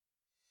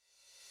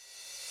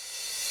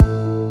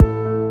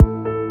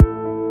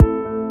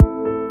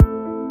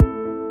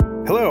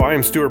I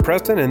am Stuart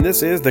Preston, and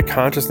this is the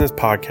Consciousness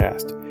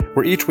Podcast,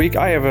 where each week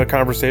I have a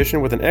conversation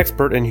with an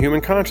expert in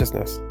human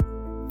consciousness.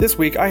 This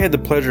week I had the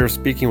pleasure of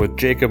speaking with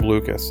Jacob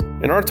Lucas,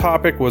 and our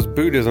topic was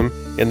Buddhism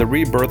and the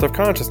rebirth of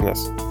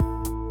consciousness.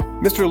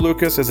 Mr.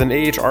 Lucas is an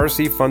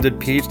AHRC-funded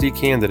PhD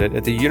candidate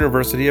at the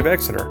University of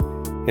Exeter,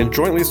 and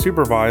jointly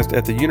supervised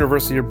at the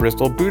University of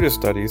Bristol Buddhist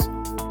Studies,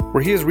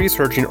 where he is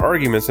researching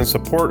arguments in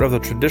support of the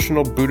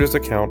traditional Buddhist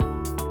account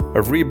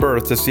of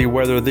rebirth to see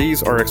whether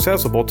these are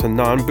accessible to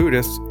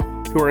non-Buddhists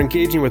who are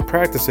engaging with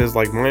practices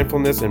like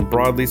mindfulness in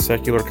broadly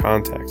secular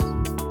contexts.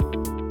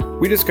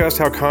 We discussed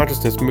how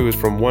consciousness moves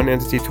from one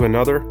entity to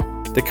another,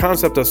 the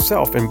concept of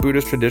self in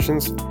Buddhist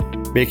traditions,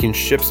 making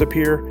shifts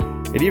appear,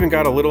 and even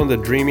got a little into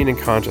dreaming and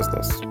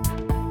consciousness.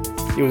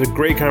 It was a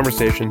great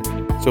conversation,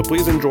 so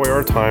please enjoy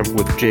our time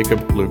with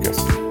Jacob Lucas.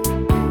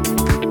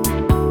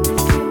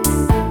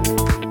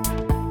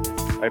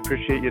 I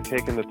appreciate you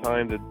taking the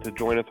time to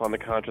join us on the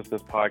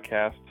Consciousness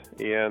Podcast,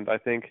 and I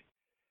think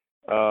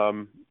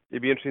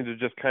it'd be interesting to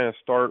just kind of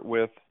start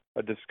with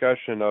a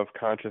discussion of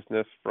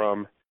consciousness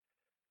from,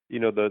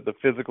 the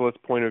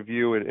physicalist point of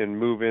view and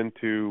move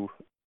into,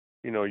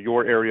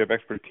 your area of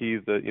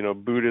expertise,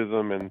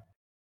 Buddhism and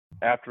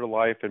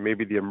afterlife and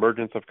maybe the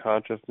emergence of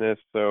consciousness.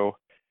 So,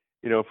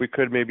 if we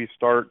could maybe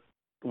start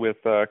with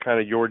kind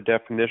of your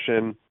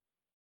definition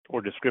or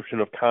description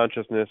of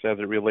consciousness as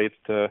it relates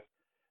to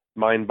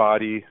mind,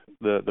 body,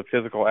 the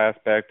physical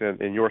aspect,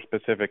 and your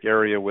specific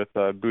area with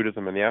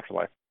Buddhism and the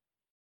afterlife.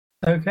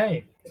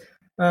 Okay.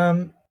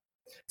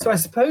 So I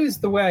suppose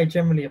the way I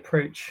generally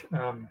approach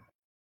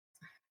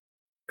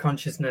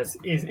consciousness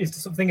is to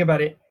sort of think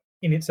about it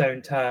in its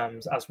own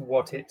terms as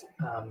what it,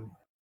 how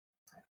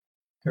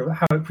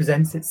it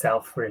presents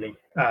itself, really.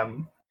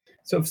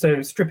 So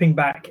stripping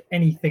back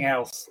anything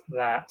else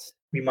that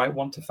we might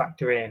want to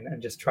factor in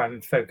and just try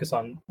and focus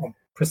on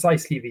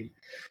precisely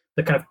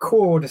the kind of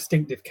core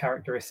distinctive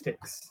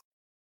characteristics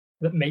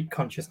that make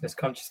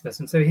consciousness.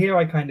 And so here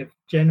I kind of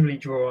generally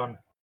draw on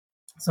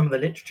some of the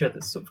literature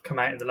that's sort of come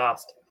out in the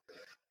last,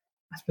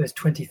 I suppose,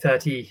 20,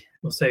 30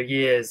 or so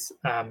years,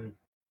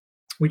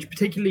 which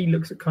particularly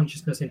looks at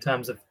consciousness in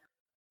terms of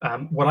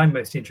what I'm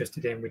most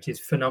interested in, which is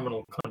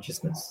phenomenal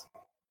consciousness.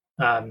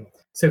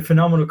 So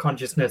phenomenal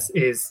consciousness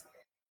is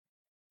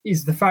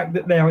the fact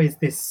that there is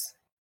this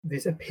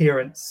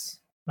appearance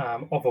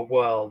of a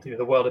world.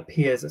 The world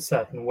appears a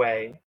certain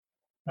way.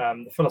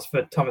 The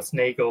philosopher Thomas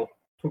Nagel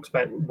talks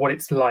about what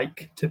it's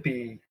like to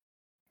be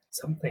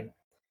something.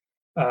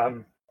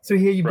 So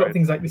here you've got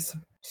things like this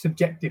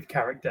subjective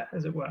character,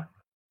 as it were.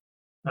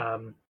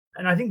 And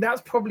I think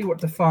that's probably what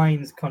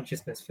defines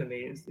consciousness for me,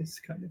 is this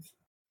kind of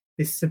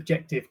this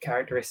subjective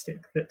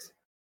characteristic that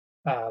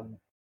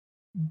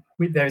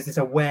there's this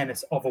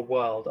awareness of a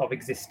world, of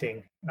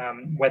existing,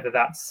 whether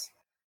that's,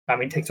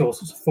 it takes all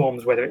sorts of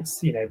forms, whether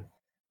it's,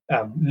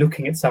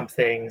 looking at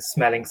something,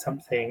 smelling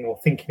something, or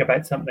thinking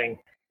about something.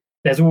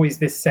 There's always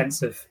this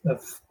sense of kind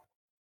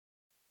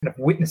of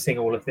witnessing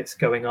all of this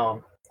going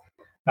on.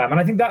 And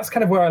I think that's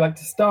kind of where I like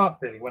to start,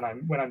 really, when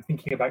I'm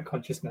thinking about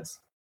consciousness.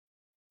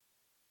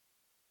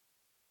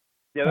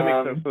 Yeah, that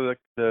makes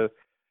sense.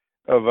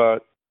 So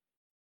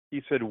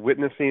you said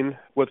witnessing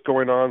what's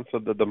going on, so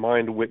the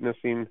mind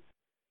witnessing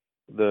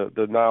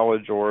the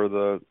knowledge or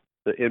the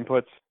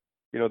inputs,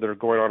 that are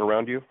going on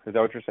around you. Is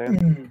that what you're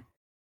saying?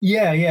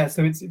 Yeah.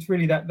 So it's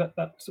really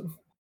that sort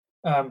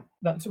of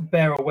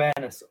bare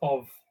awareness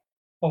of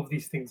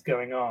these things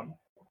going on.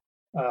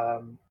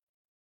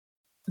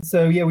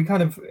 So yeah, we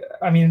kind of,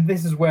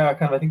 this is where I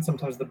think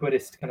sometimes the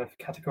Buddhist kind of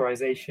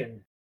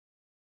categorization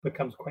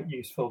becomes quite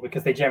useful,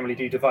 because they generally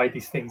do divide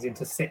these things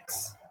into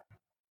 6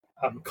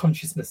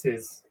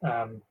 consciousnesses,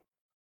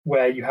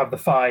 where you have the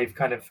 5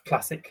 kind of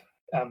classic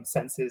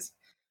senses,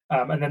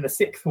 and then the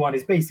 6th one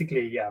is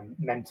basically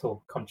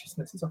mental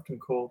consciousness, it's often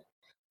called.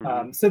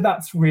 So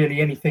that's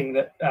really anything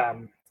that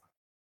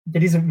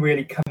isn't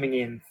really coming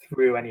in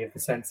through any of the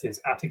senses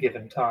at a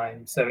given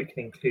time. So it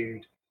can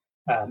include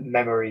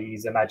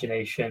memories,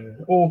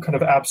 imagination, all kind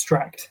of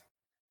abstract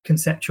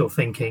conceptual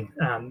thinking.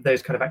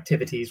 Those kind of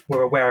activities,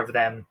 we're aware of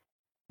them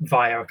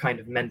via a kind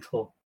of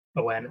mental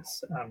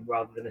awareness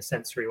rather than a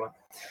sensory one.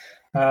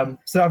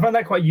 So I find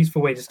that quite a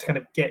useful way just to kind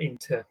of get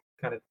into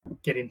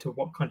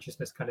what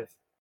consciousness kind of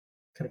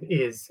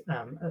is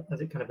as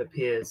it kind of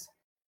appears.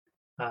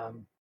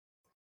 And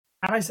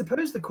I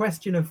suppose the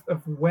question of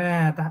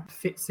where that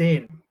fits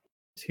in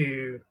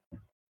to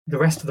the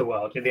rest of the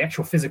world, the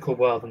actual physical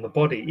world and the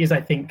body, is,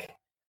 I think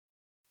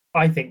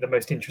the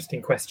most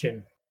interesting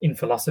question in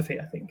philosophy.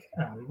 I think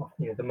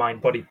the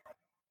mind-body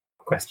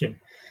question.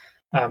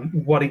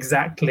 What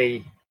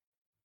exactly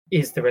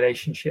is the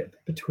relationship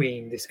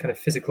between this kind of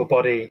physical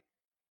body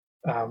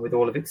with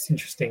all of its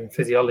interesting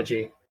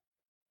physiology,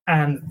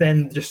 and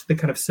then just the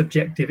kind of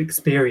subjective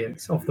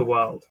experience of the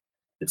world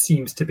that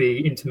seems to be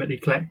intimately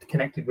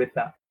connected with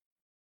that.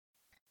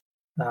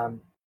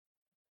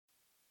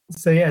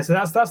 So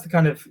that's the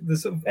kind of the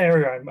sort of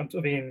area I'm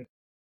sort of in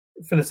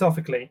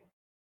philosophically,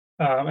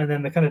 and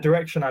then the kind of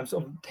direction I'm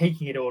sort of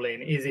taking it all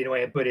in is, in a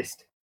way,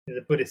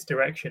 the Buddhist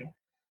direction.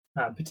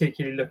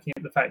 particularly looking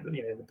at the fact that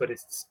the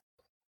Buddhists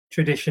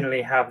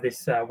traditionally have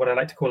this what I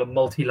like to call a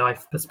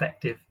multi-life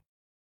perspective.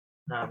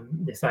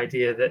 This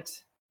idea that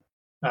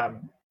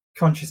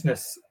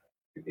consciousness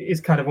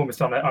is kind of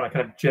almost on a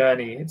kind of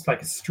journey. It's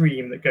like a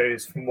stream that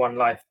goes from one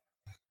life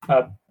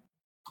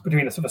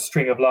between a sort of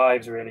string of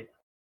lives, really,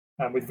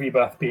 with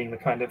rebirth being the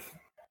kind of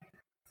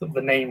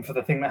the name for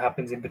the thing that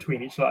happens in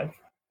between each life.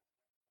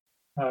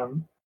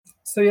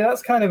 So yeah,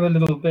 that's kind of a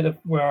little bit of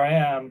where I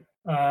am.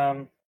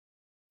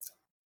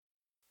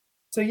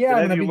 So yeah,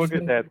 and as you look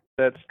at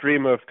that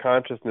stream of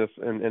consciousness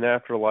in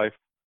afterlife,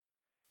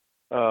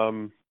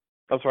 I'm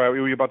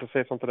sorry, were you about to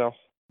say something else?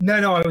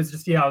 No, I was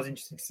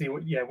interested to see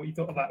what you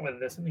thought about, whether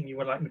there's something you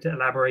would like me to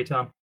elaborate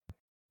on.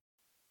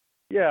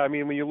 Yeah, I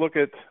mean, when you look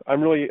at,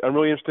 I'm really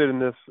interested in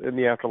this, in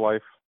the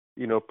afterlife,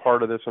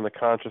 part of this and the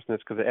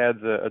consciousness, because it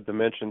adds a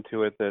dimension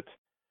to it that,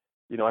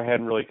 I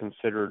hadn't really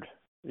considered,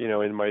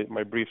 in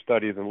my brief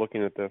studies and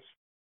looking at this.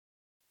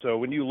 So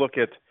when you look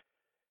at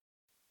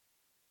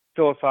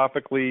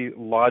philosophically,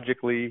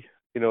 logically,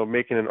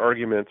 making an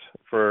argument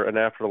for an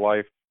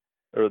afterlife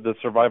or the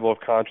survival of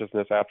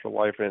consciousness after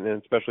life, and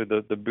especially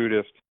the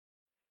Buddhist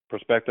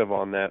perspective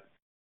on that,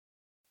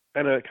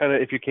 kind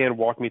of, if you can,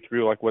 walk me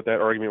through like what that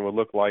argument would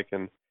look like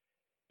and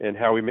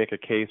how we make a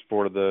case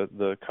for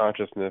the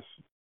consciousness,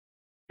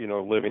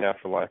 living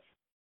after life.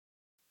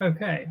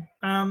 Okay.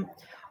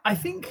 I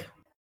think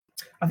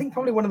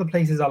probably one of the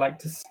places I like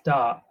to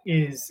start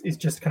is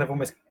just kind of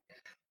almost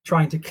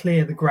trying to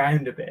clear the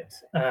ground a bit.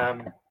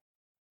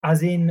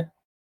 As in,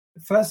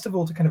 first of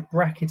all, to kind of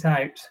bracket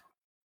out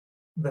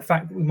the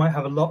fact that we might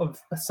have a lot of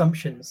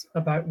assumptions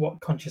about what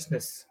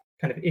consciousness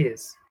kind of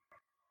is,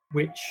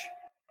 which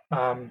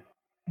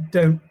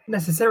don't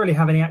necessarily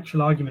have any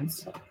actual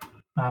arguments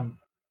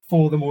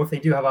for them, or if they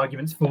do have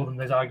arguments for them,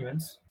 those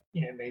arguments,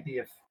 may be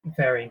of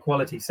varying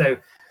quality. So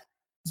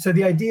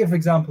the idea, for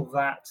example,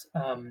 that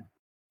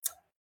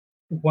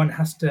one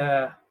has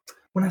to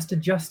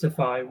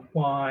justify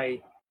why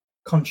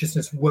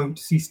consciousness won't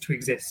cease to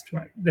exist,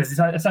 right? There's this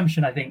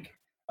assumption, I think,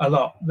 a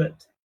lot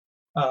that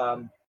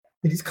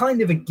it's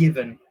kind of a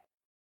given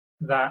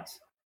that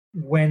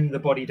when the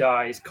body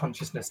dies,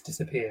 consciousness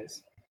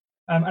disappears.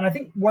 And I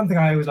think one thing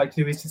I always like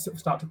to do is to sort of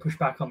start to push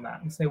back on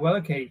that and say, well,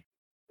 okay,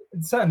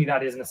 certainly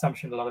that is an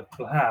assumption a lot of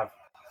people have.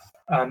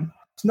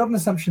 It's not an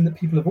assumption that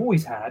people have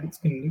always had. It's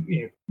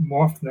been,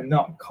 more often than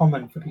not,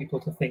 common for people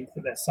to think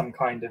that there's some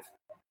kind of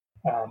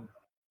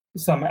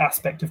some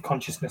aspect of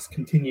consciousness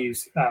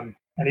continues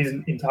and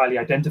isn't entirely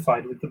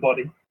identified with the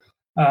body.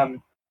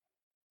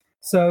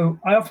 So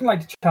I often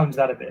like to challenge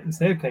that a bit and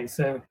say, okay,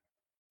 so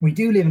we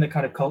do live in a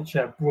kind of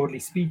culture, broadly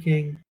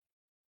speaking,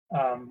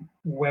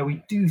 where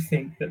we do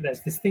think that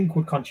there's this thing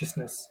called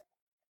consciousness,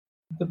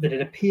 but that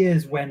it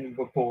appears when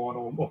we're born,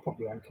 or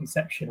probably around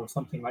conception or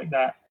something like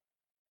that,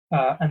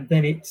 and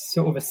then it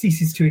sort of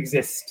ceases to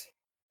exist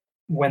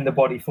when the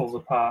body falls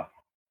apart.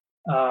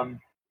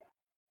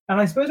 And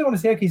I suppose I want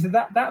to say, okay, so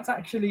that's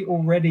actually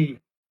already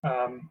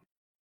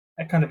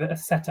a kind of a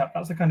setup.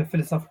 That's a kind of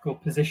philosophical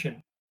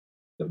position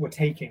that we're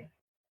taking.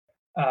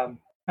 And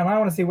I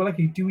want to say, well,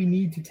 okay, do we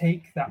need to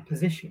take that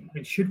position? I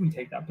mean, should we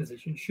take that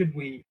position? Should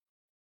we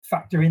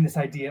factor in this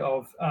idea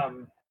of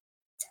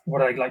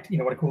what I like,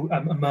 what I call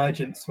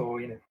emergence,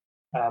 or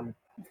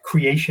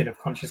creation of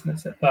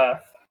consciousness at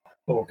birth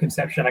or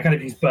conception? I kind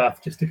of use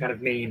birth just to kind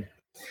of mean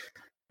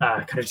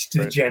kind of just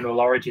the general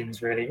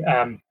origins, really,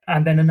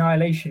 and then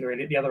annihilation,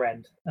 really, at the other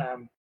end.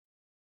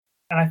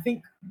 And I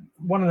think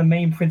one of the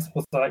main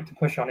principles I like to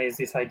push on is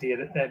this idea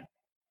that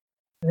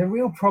there are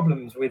real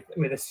problems with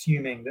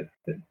assuming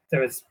that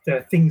there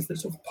are things that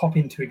sort of pop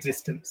into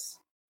existence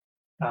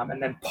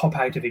and then pop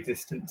out of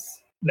existence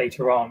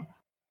later on.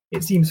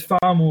 It seems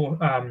far more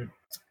kind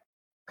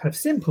of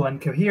simple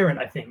and coherent,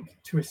 I think,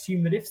 to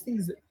assume that if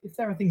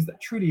there are things that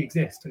truly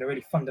exist and are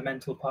really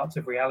fundamental parts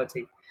of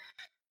reality,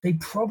 they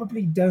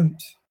probably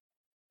don't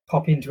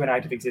pop into and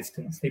out of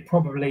existence. They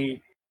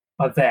probably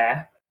are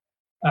there,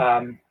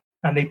 and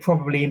they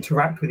probably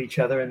interact with each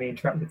other and they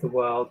interact with the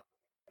world.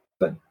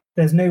 But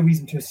there's no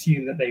reason to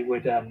assume that they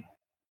would kind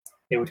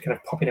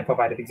of pop in and pop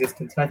out of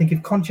existence. And I think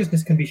if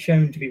consciousness can be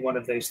shown to be one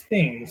of those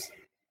things,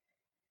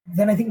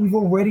 then I think we've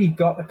already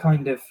got a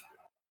kind of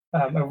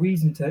a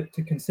reason to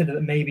consider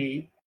that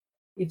maybe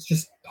it's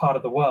just part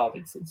of the world.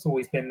 It's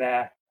always been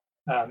there,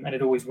 and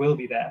it always will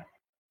be there.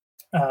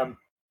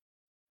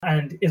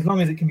 And as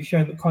long as it can be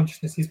shown that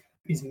consciousness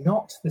is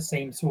not the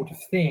same sort of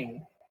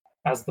thing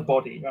as the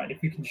body, right?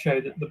 If we can show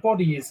that the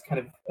body is kind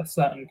of a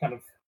certain kind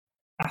of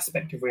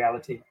aspect of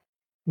reality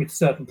with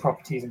certain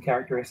properties and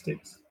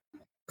characteristics,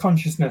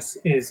 consciousness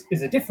is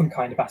a different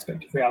kind of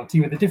aspect of reality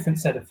with a different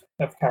set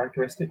of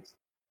characteristics,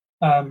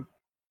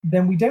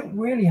 then we don't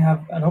really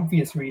have an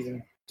obvious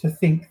reason to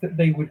think that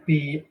they would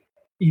be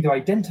either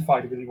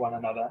identified with one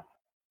another,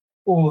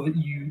 or that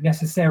you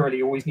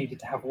necessarily always needed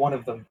to have one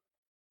of them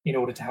in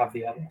order to have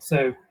the other.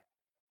 So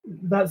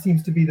that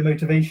seems to be the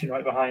motivation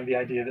right behind the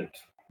idea that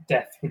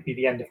death would be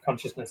the end of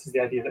consciousness, is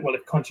the idea that, well,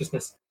 if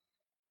consciousness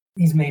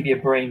is maybe a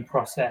brain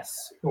process,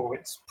 or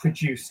it's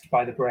produced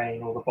by the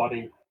brain or the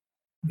body,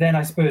 then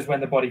I suppose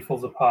when the body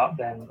falls apart,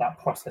 then that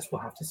process will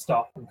have to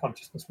stop and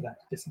consciousness will have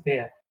to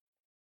disappear.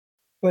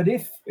 But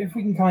if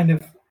we can kind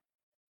of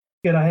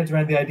get our heads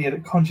around the idea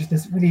that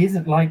consciousness really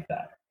isn't like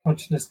that,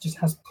 consciousness just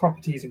has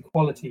properties and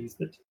qualities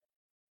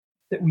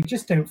that we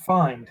just don't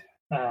find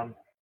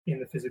in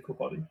the physical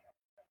body,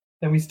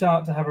 then we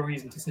start to have a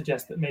reason to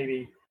suggest that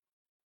maybe,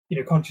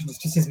 consciousness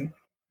just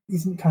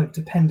isn't kind of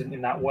dependent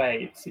in that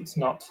way. It's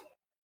not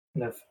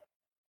kind of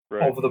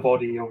of the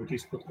body or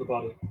reducible to the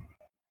body.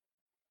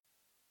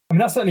 I mean,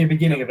 that's certainly a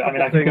beginning of it. I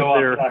mean, I could go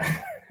on.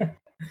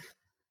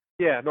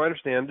 Yeah, no, I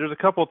understand. There's a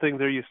couple of things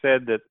there you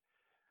said that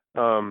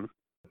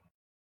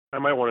I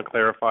might want to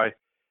clarify.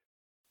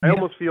 I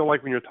almost feel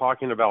like when you're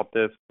talking about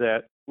this,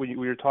 that when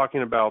you're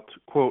talking about,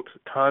 quote,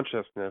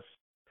 consciousness,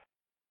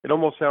 it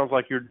almost sounds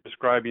like you're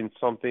describing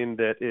something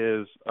that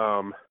is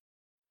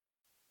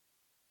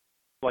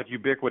like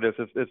ubiquitous.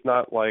 It's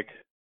not like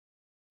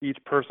each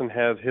person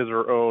has his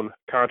or her own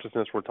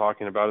consciousness we're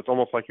talking about. It's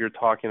almost like you're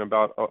talking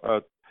about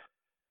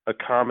a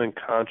common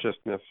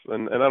consciousness.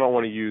 And I don't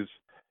want to use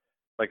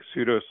like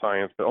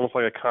pseudoscience, but almost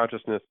like a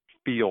consciousness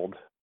field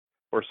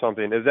or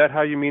something. Is that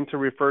how you mean to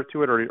refer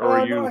to it, or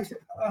are you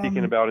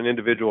speaking about an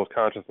individual's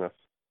consciousness?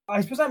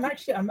 I suppose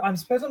I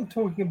suppose I'm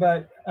talking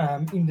about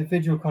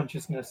individual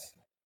consciousness,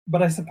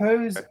 but I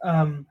suppose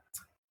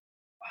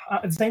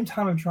at the same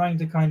time I'm trying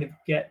to kind of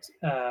get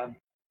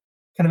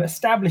kind of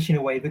establish in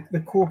a way the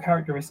core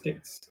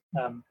characteristics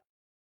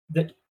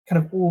that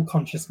kind of all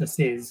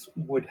consciousnesses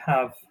would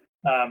have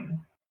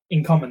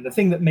in common. The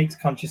thing that makes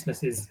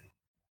consciousnesses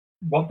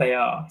what they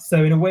are.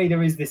 So in a way,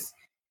 there is this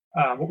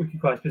what we could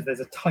call, I suppose,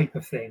 there's a type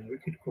of thing we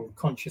could call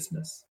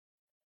consciousness,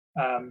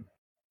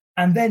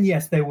 and then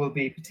yes, there will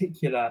be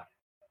particular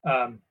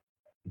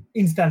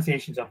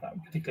instantiations of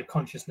that particular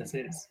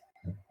consciousnesses,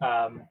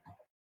 and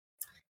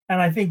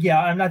I think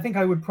I think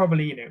I would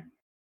probably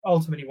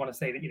ultimately want to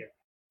say that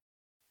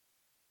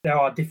there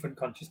are different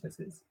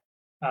consciousnesses,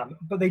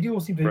 but they do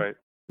all seem to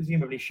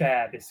presumably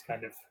share this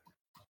kind of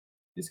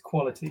this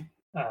quality.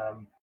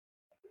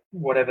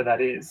 Whatever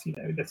that is,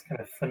 this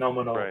kind of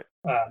phenomenal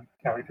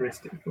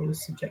characteristic or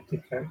this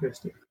subjective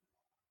characteristic.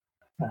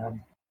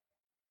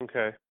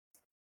 Okay.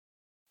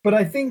 But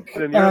I think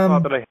the other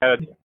thought that I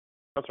had.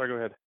 I'm sorry. Go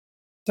ahead.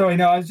 Sorry,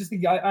 no. I was just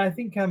thinking. I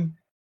think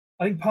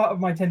part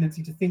of my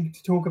tendency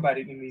to talk about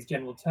it in these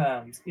general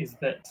terms is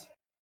that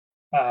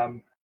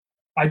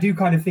I do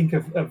kind of think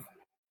of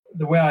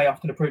the way I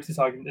often approach this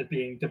argument as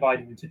being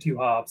divided into two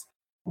halves.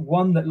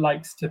 One that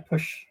likes to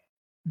push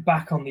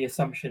back on the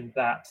assumption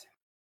that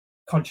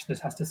consciousness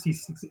has to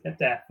cease at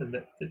death, and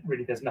that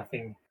really there's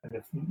nothing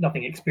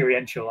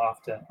experiential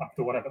after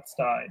one of us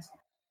dies.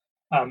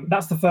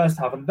 That's the first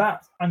half, and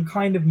that I'm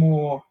kind of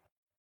more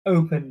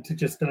open to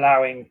just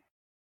allowing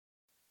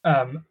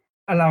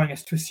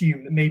us to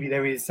assume that maybe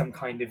there is some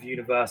kind of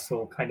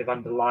universal kind of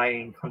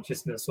underlying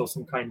consciousness or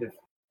some kind of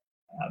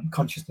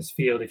consciousness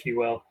field, if you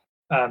will.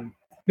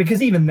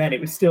 Because even then, it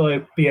would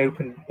still be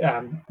open.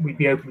 We'd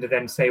be open to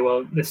then say,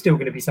 well, there's still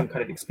going to be some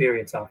kind of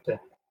experience after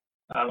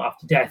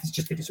death. It's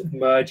just that it sort of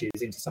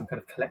merges into some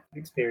kind of collective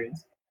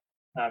experience.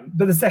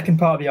 But the second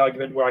part of the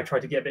argument, where I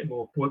try to get a bit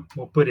more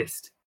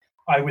Buddhist,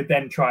 I would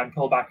then try and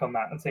pull back on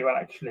that and say, well,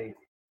 actually,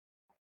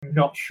 I'm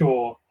not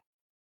sure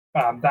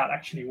that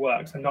actually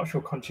works. I'm not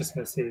sure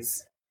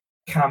consciousnesses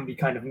can be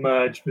kind of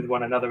merged with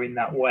one another in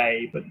that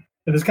way. But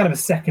there's kind of a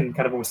second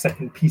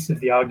piece of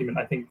the argument,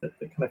 I think, that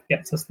kind of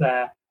gets us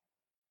there,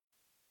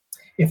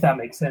 if that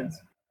makes sense.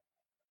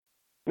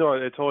 No,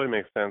 it totally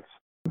makes sense.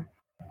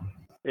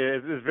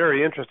 It's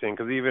very interesting,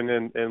 because even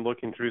in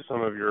looking through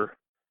some of your,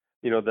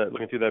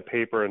 looking through that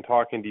paper and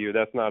talking to you,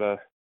 that's not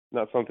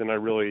something I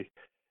really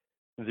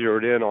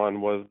zeroed in on,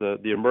 was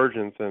the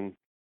emergence and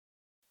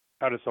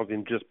how does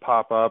something just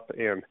pop up,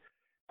 and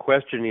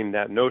questioning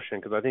that notion,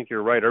 because I think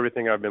you're right.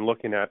 Everything I've been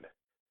looking at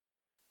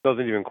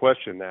doesn't even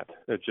question that.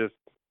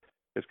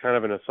 It's kind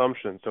of an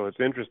assumption. So it's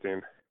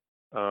interesting.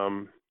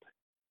 You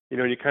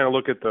kind of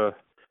look at the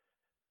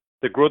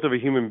growth of a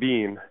human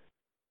being,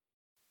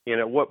 and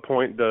at what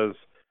point does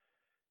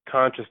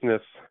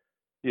consciousness,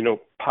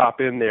 pop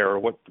in there, or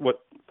what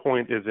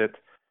point is it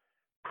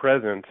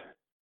present?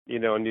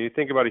 And you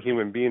think about a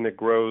human being that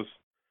grows,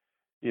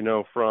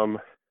 from,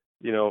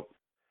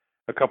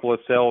 a couple of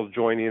cells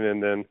joining,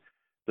 and then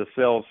the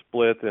cells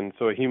split, and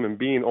so a human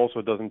being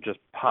also doesn't just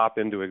pop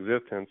into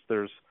existence.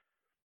 There's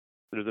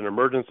an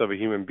emergence of a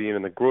human being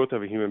and the growth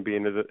of a human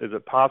being. Is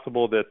it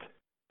possible that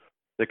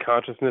the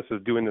consciousness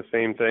is doing the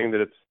same thing,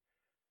 that it's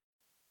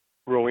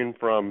growing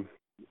from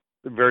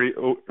very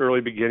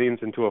early beginnings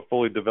into a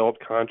fully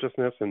developed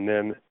consciousness, and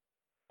then,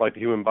 like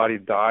the human body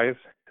dies?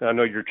 And I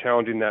know you're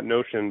challenging that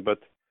notion, but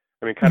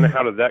I mean, kind of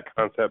how does that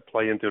concept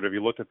play into it? Have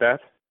you looked at that?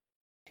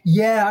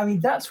 Yeah, I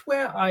mean, that's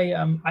where I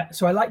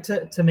like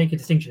to make a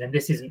distinction, and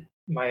this isn't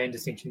my own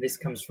distinction. This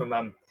comes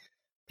from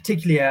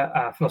particularly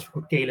a philosopher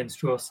called Galen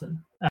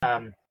Strawson,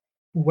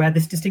 where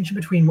this distinction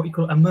between what you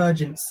call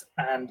emergence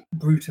and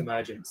brute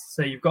emergence.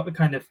 So you've got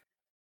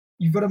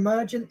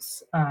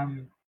emergence,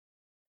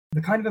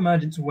 the kind of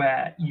emergence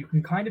where you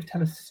can kind of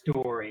tell a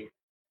story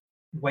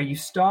where you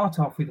start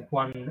off with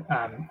one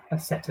a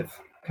set of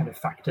kind of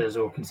factors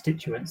or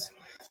constituents,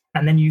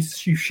 and then you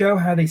show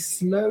how they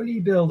slowly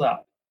build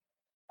up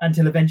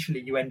until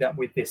eventually you end up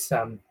with this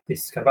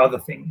this kind of other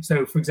thing.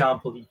 So, for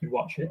example, you could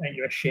watch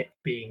a ship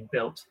being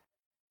built.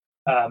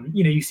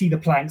 You see the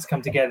planks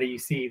come together, you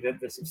see the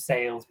sort of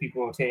sails be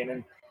brought in,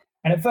 and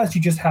at first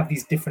you just have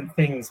these different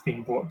things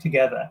being brought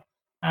together,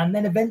 and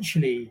then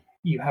eventually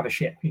you have a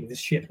ship. This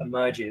ship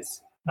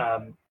emerges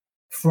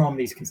from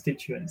these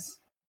constituents,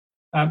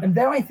 and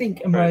there I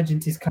think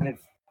emergence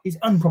is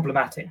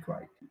unproblematic,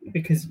 right?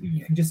 Because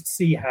you can just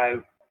see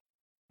how,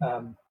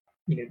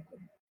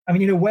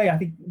 in a way, I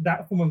think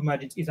that form of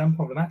emergence is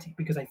unproblematic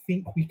because I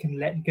think we can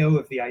let go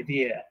of the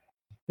idea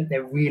that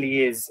there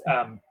really is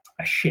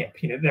a ship.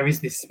 There is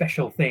this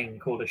special thing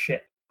called a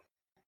ship.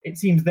 It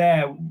seems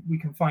there we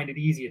can find it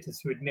easier to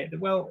admit that,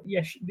 well,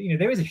 yes,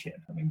 there is a ship.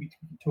 I mean, we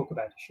can talk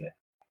about a ship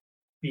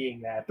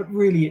being there, but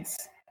really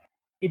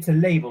it's a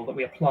label that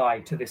we apply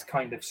to this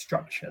kind of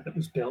structure that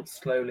was built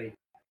slowly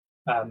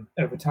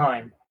over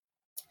time.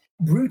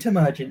 Brute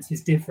emergence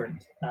is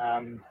different.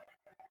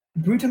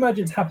 Brute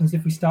emergence happens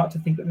if we start to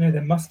think that no,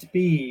 there must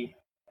be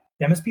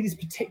this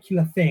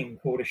particular thing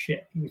called a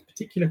ship with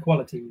particular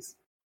qualities.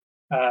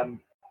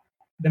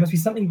 There must be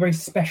something very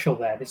special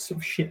there, this sort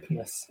of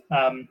shipness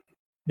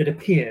that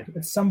appeared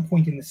at some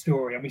point in the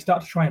story, and we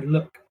start to try and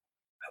look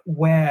at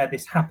where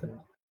this happened.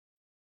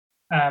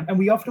 And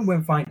we often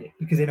won't find it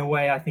because, in a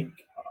way, I think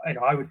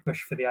I would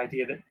push for the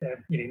idea that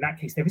in that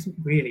case there isn't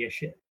really a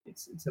ship;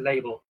 it's a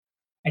label,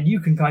 and you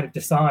can kind of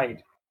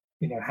decide,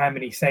 how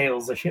many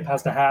sails a ship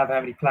has to have, how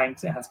many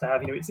planks it has to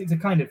have. It's a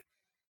kind of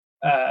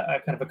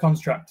a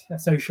construct, a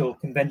social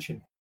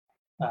convention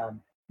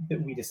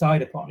that we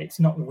decide upon. It's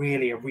not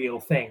really a real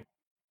thing.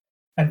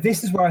 And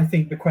this is where I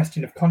think the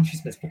question of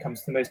consciousness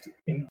becomes the most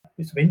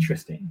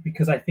interesting,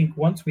 because I think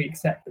once we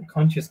accept that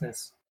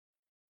consciousness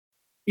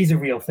is a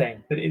real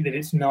thing, that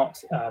it's not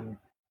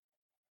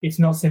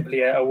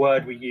simply a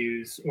word we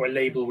use or a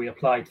label we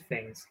apply to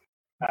things.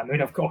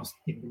 Of course,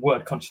 the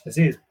word consciousness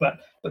is, but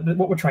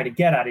what we're trying to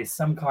get at is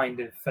some kind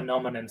of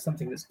phenomenon,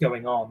 something that's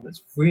going on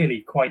that's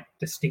really quite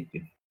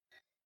distinctive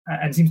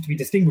and seems to be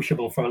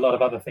distinguishable from a lot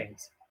of other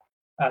things.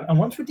 And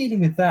once we're dealing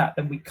with that,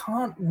 then we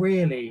can't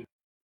really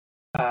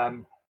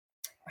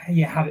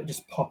have it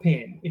just pop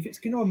in. If it's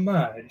going to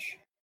emerge,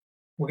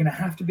 we're going to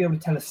have to be able to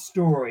tell a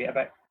story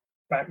about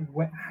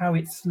how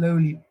it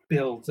slowly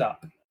builds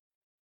up.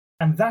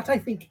 And that, I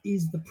think,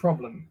 is the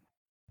problem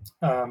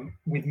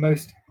with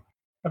most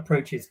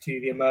approaches to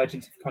the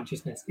emergence of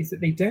consciousness, is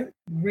that they don't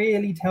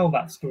really tell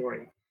that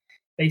story.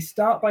 They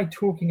start by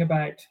talking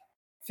about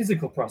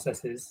physical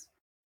processes,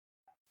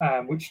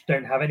 which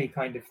don't have any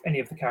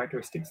of the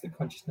characteristics that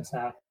consciousness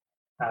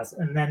has,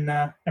 and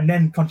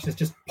then consciousness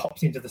just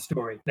pops into the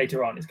story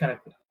later on. It's kind of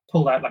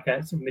pulled out like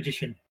a sort of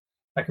magician,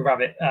 like a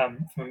rabbit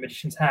from a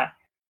magician's hat.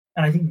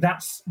 And I think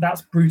that's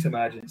brute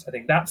emergence. I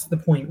think that's the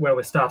point where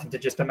we're starting to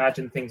just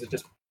imagine things are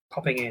just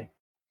popping in.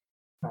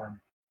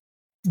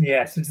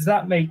 So does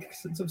that make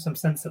sort of some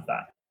sense of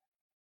that?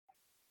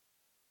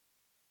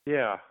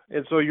 Yeah,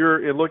 and so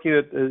you're looking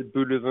at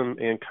Buddhism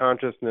and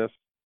consciousness,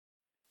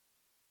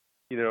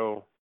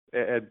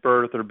 at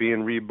birth or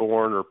being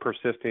reborn or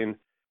persisting.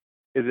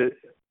 Is it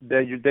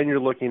that you're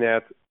looking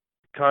at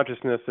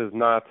consciousness is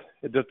not,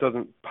 it just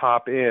doesn't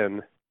pop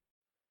in,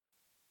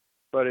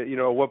 but at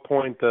what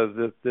point does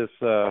this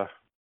so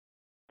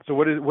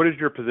what is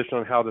your position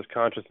on how this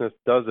consciousness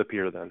does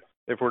appear then?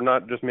 If we're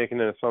not just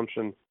making an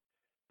assumption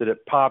that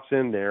it pops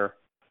in there,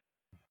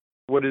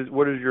 what is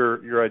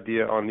your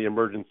idea on the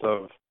emergence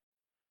of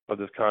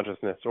this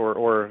consciousness,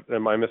 or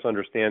am I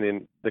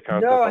misunderstanding the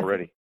concept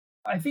already?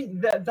 I think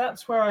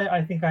that's where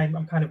I think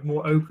I'm kind of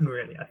more open,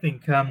 really. I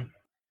think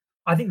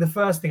the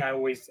first thing I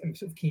always am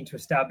sort of keen to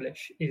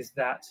establish is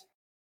that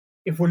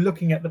if we're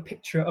looking at the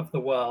picture of the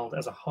world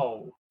as a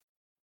whole,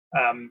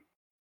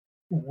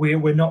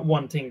 we're not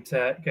wanting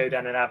to go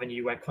down an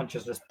avenue where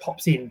consciousness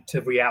pops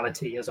into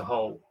reality as a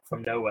whole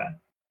from nowhere.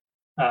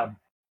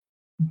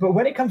 But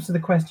when it comes to the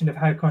question of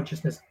how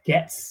consciousness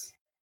gets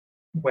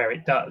where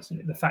it does,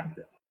 the fact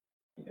that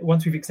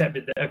once we've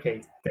accepted that,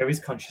 okay, there is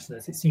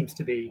consciousness, it seems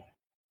to be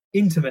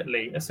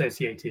intimately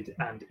associated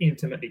and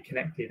intimately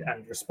connected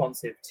and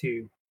responsive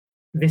to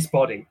this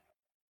body,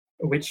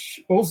 which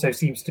also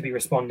seems to be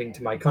responding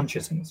to my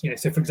consciousness.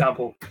 So for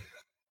example,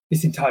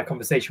 this entire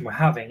conversation we're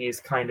having is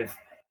kind of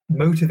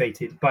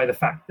motivated by the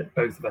fact that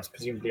both of us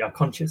presumably are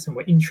conscious and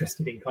we're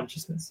interested in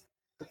consciousness.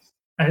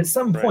 And at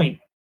some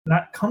point,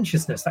 that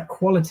consciousness, that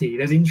quality,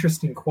 those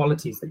interesting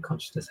qualities that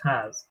consciousness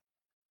has,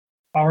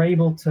 are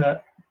able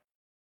to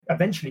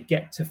eventually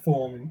get to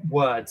form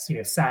words,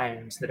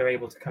 sounds that are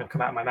able to kind of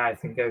come out of my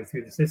mouth and go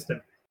through the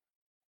system.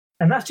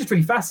 And that's just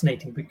really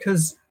fascinating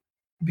because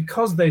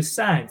those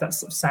sounds, that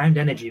sort of sound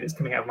energy that's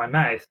coming out of my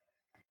mouth,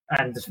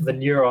 and the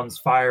neurons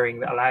firing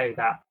that allow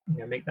that,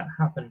 make that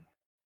happen,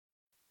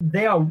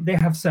 they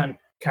have certain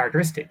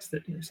characteristics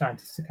that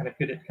scientists are kind of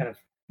good at kind of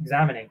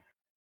examining.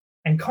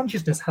 And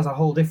consciousness has a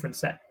whole different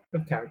set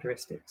of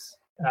characteristics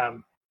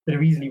that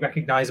are easily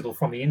recognizable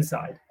from the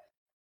inside.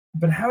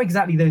 but how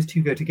exactly those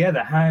two go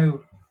together? How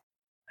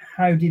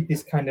did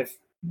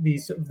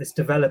this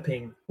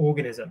developing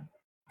organism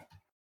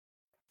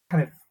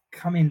kind of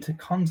come into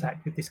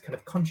contact with this kind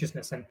of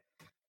consciousness, and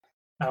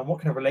what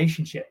kind of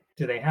relationship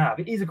do they have?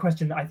 It is a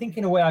question that I think,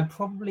 in a way, I'm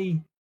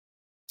probably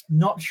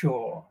not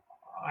sure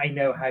I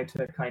know how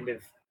to kind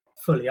of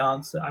fully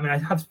answer. I mean, I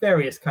have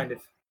various kind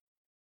of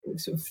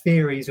sort of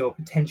theories or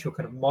potential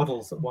kind of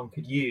models that one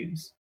could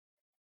use,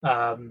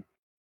 and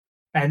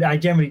I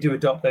generally do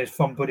adopt those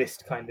from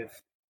Buddhist kind of,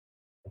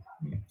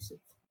 sort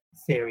of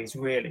theories,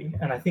 really.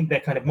 And I think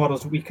they're kind of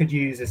models that we could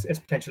use as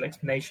potential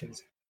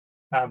explanations.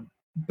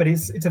 But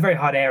it's a very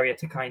hard area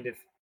to kind of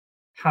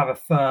have a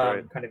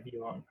firm kind of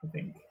view on, I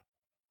think.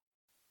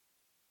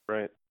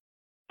 Right.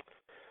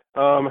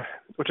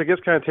 Which I guess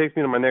kind of takes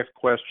me to my next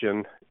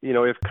question.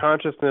 If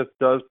consciousness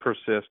does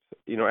persist,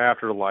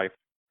 after life,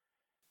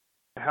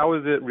 how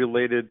is it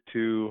related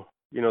to,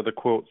 the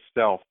quote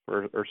self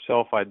or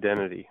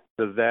self-identity?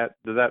 Does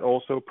that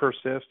also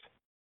persist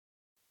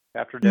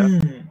after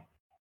death?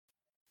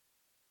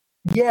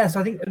 Yes,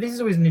 I think this is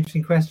always an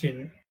interesting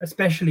question,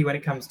 especially when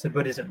it comes to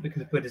Buddhism,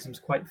 because Buddhism is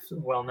quite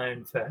well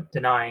known for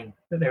denying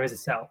that there is a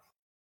self.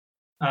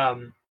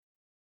 And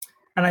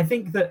I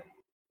think that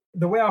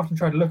the way I often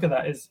try to look at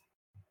that is,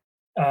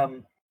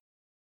 so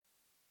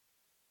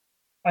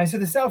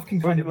the self can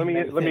kind of. Let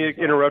me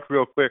interrupt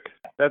real quick.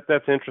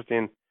 That's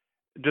interesting.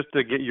 Just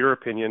to get your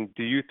opinion,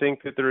 do you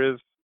think that there is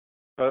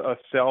a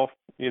self,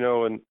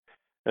 and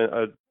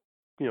a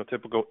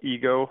typical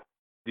ego?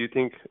 Do you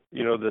think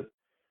that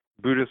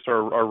Buddhists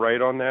are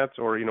right on that,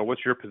 or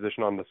what's your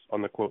position on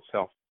the quote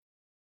self?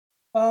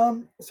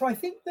 So I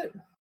think that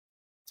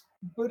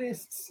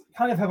Buddhists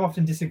kind of have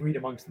often disagreed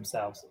amongst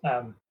themselves,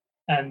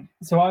 and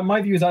so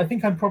my view is I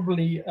think I'm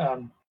probably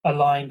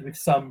aligned with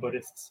some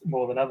Buddhists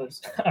more than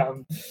others,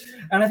 and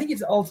I think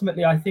it's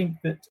ultimately, I think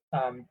that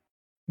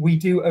we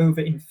do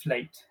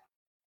overinflate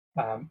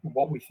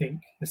what we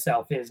think the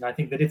self is, and I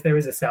think that if there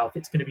is a self,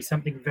 it's going to be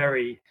something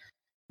very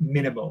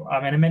minimal. I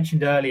mean, I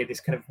mentioned earlier this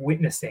kind of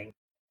witnessing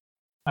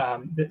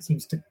that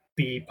seems to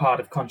be part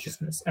of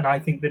consciousness, and I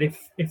think that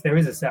if there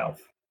is a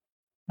self,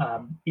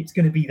 it's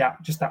going to be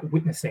that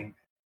witnessing,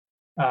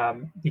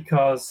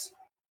 because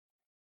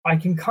I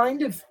can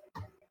kind of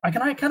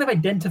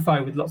identify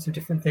with lots of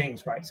different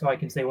things, right? So I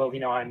can say, well,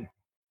 I'm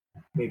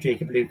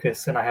Jacob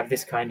Lucas, and I have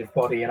this kind of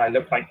body, and I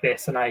look like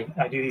this, and I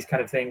do these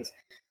kind of things.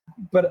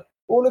 But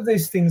all of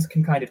those things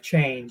can kind of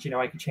change.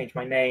 I could change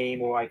my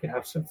name, or I could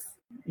have some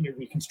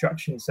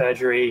reconstruction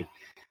surgery.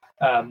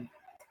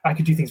 I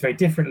could do things very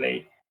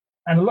differently,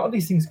 and a lot of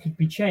these things could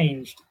be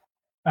changed.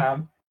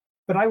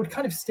 But I would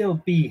kind of still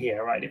be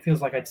here, right? It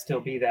feels like I'd still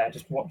be there,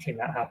 just watching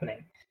that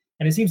happening.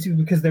 And it seems to be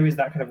because there is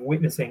that kind of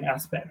witnessing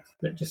aspect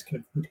that just kind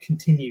of would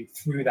continue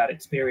through that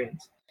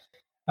experience.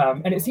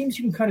 And it seems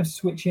you can kind of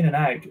switch in and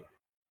out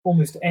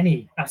almost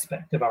any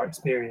aspect of our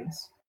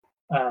experience,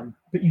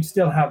 but you'd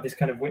still have this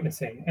kind of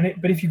witnessing.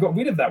 But if you got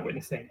rid of that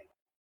witnessing,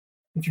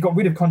 if you got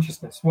rid of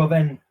consciousness, well,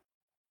 then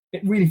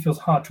it really feels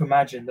hard to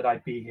imagine that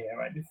I'd be here,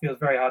 right? It feels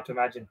very hard to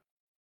imagine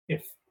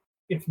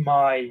if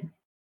my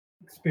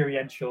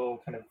experiential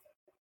kind of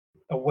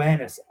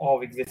awareness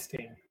of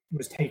existing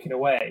was taken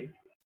away,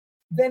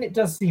 then it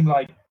does seem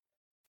like,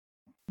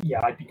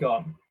 yeah, I'd be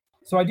gone.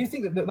 So I do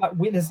think that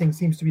witnessing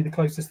seems to be the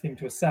closest thing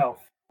to a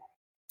self.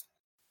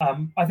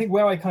 I think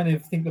where I kind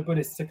of think the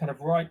Buddhists are kind of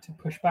right to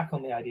push back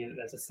on the idea that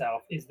there's a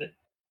self is that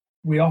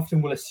we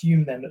often will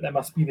assume then that there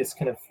must be this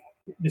kind of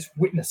this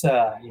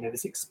witnesser,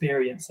 this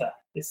experiencer,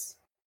 this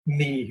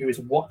me who is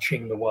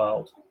watching the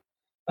world,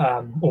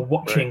 or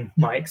watching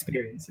my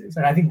experiences.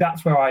 And I think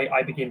that's where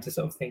I begin to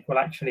sort of think, well,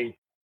 actually,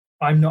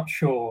 I'm not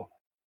sure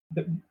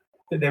that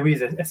there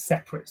is a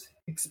separate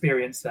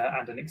experiencer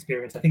and an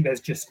experience. I think there's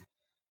just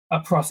a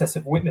process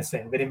of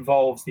witnessing that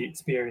involves the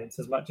experience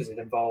as much as it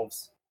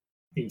involves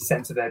the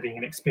sense of there being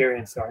an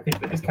experiencer. I think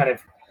that it's kind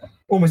of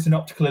almost an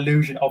optical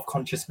illusion of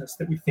consciousness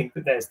that we think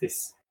that there's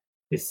this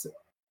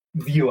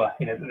viewer,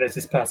 that there's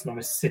this person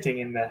almost sitting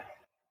in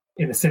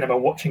the cinema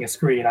watching a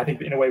screen. I think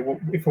that in a way,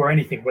 if we're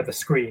anything, we're the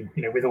screen,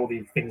 with all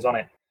these things on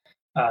it.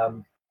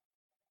 And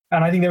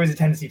I think there is a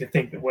tendency to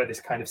think that we're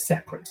this kind of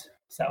separate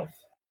self.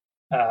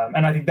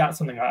 And I think that's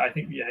something I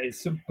think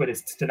is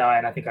Buddhists deny,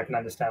 and I think I can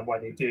understand why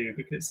they do,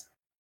 because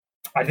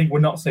I think we're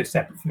not so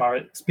separate from our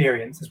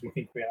experience as we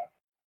think we are.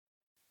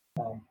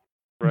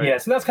 Yeah,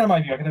 so that's kind of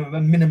my view. Kind of a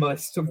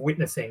minimalist sort of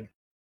witnessing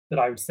that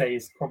I would say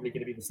is probably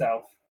going to be the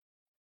self.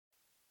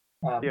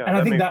 And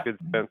I think makes good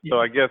sense. Yeah. So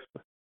I guess,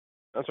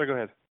 I'm sorry, go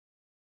ahead.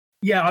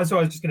 Yeah, I was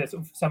just going to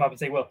sort of sum up and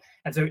say, well,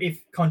 and so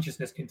if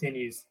consciousness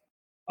continues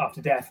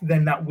after death,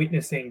 then that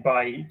witnessing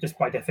by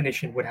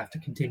definition would have to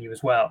continue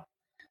as well.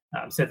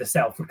 So the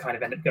self would kind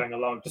of end up going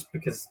along, just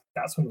because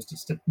that's almost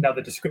just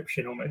another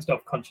description almost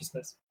of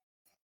consciousness.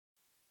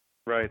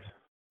 Right.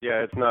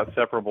 Yeah, it's not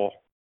separable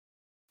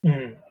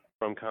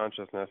from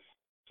consciousness.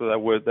 So that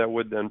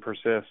would then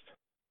persist.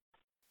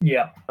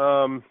 Yeah.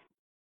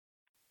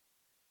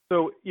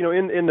 So,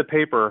 in the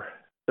paper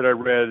that I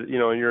read, in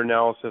your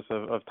analysis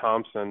of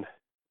Thompson,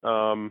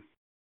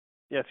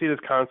 see this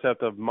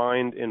concept of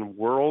mind and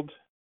world,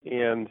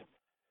 and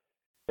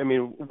I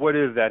mean, what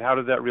is that? How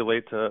does that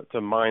relate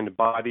to mind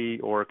body,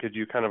 or could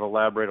you kind of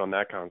elaborate on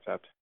that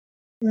concept?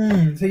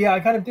 So yeah, I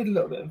kind of did a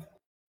little bit of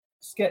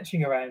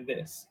sketching around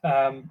this,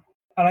 and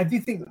I do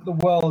think that the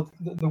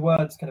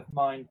words kind of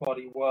mind,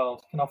 body,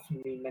 world can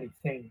often mean many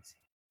things.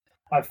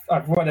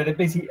 I've worked out that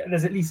basically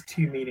there's at least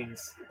two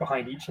meanings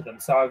behind each of them.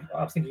 So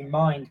I was thinking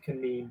mind can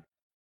mean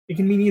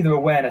either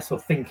awareness or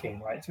thinking,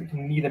 right? So it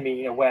can either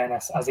mean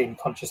awareness as in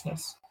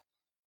consciousness,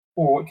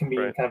 or it can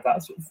mean kind of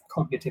that sort of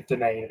cognitive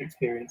domain of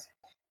experience.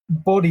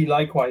 Body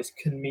likewise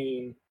can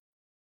mean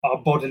our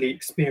bodily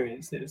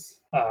experiences,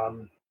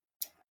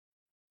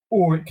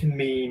 or it can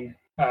mean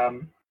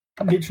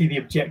literally the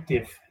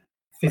objective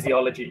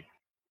physiology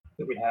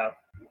that we have.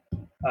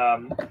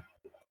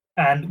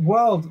 And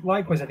world,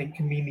 likewise, I think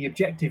can mean the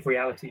objective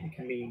reality. It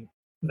can mean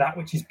that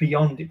which is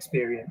beyond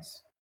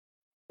experience,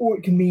 or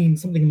it can mean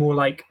something more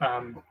like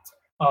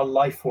our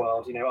life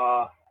world.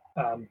 Our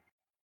kind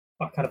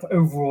of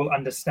overall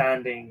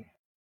understanding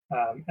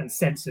and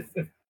sense of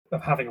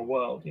having a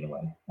world in a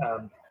way.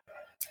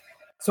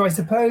 So I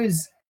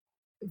suppose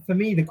for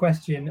me, the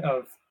question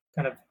of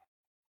kind of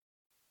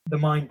the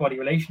mind-body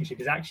relationship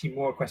is actually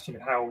more a question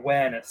of how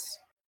awareness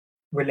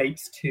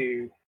relates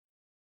to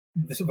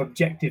the sort of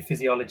objective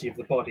physiology of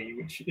the body,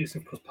 which is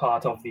of course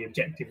part of the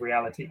objective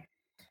reality.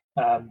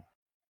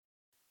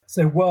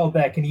 So world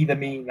there can either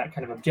mean that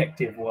kind of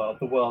objective world,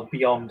 the world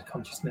beyond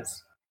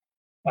consciousness,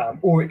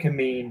 or it can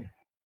mean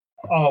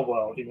our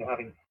world,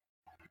 having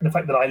the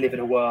fact that I live in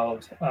a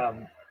world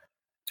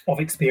of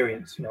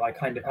experience. I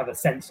kind of have a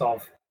sense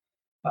of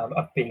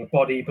being a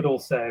body, but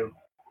also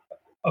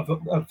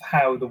of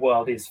how the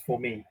world is for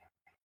me.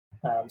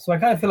 So I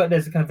kind of feel like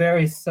there's kind of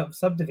various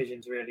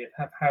subdivisions really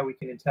of how we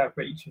can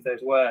interpret each of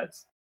those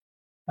words.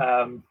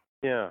 And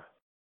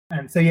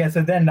so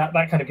then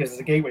that kind of gives us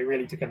a gateway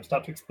really to kind of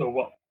start to explore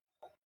what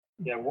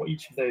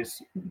each of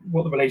those,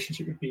 what the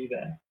relationship would be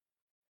there.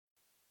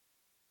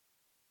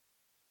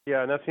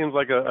 Yeah, and that seems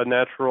like a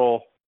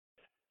natural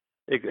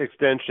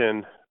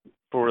extension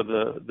for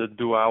the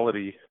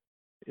duality.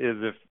 Is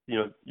if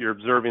you're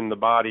observing the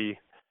body,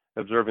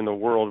 observing the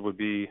world would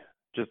be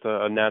just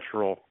a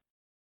natural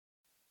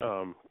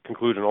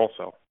conclusion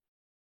also.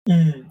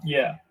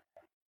 Yeah.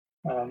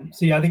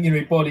 So yeah, I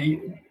think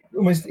body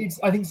almost.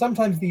 I think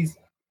sometimes these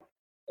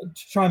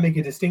to try and make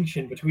a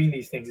distinction between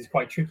these things is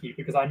quite tricky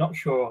because I'm not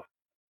sure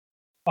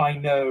I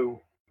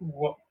know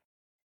what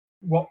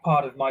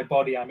part of my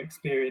body I'm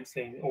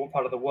experiencing or what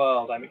part of the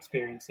world I'm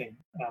experiencing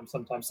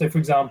sometimes. So for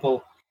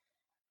example,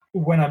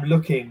 when I'm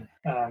looking,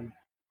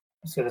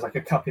 so there's like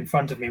a cup in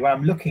front of me. When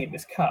I'm looking at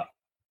this cup,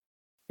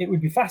 it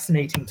would be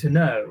fascinating to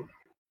know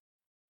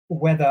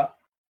whether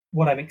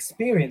what I'm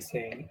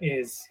experiencing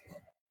is,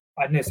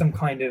 I don't know, some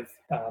kind of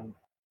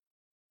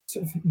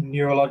sort of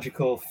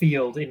neurological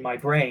field in my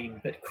brain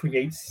that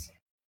creates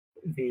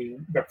the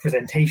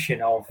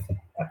representation of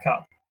a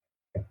cup,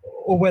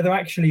 or whether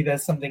actually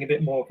there's something a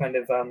bit more kind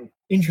of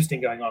interesting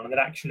going on, and that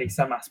actually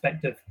some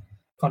aspect of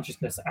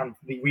consciousness and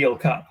the real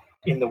cup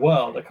in the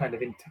world are kind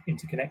of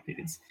interconnected.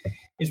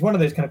 It's one of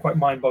those kind of quite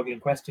mind-boggling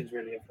questions,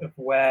 really, of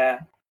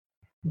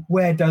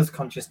where does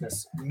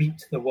consciousness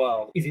meet the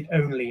world? Is it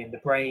only in the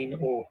brain,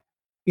 or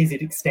is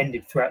it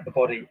extended throughout the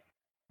body,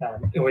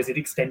 or is it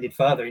extended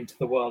further into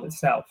the world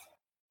itself?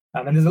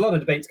 And there's a lot of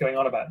debates going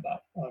on about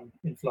that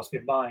in philosophy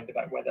of mind,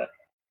 about whether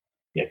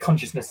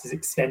consciousness is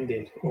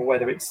extended or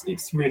whether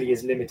it's really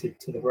is limited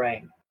to the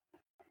brain.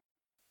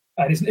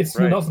 And it's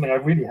not something I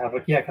really have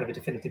kind of a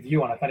definitive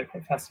view on. I find it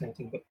quite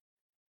fascinating,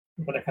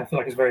 but I kind of feel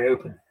like it's very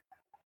open.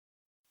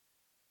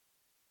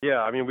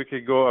 Yeah, I mean, we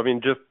could go, I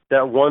mean, just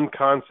that one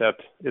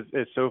concept,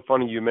 it's so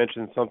funny you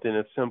mentioned something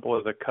as simple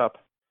as a cup.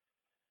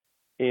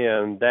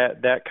 And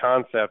that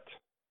concept,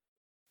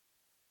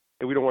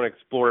 and we don't want to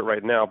explore it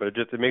right now, but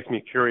it makes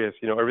me curious,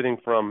 everything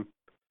from,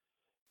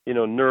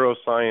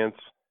 neuroscience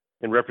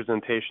and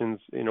representations,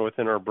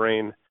 within our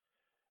brain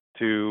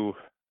to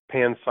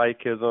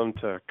panpsychism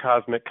to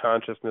cosmic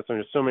consciousness. I mean,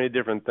 there's so many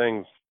different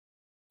things.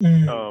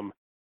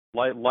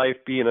 Life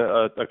being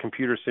a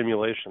computer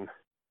simulation.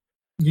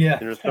 Yeah.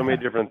 And there's so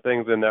many different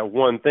things in that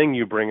one thing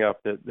you bring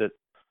up that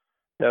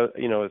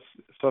it's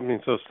something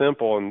so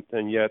simple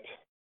and yet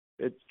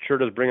it sure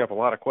does bring up a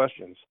lot of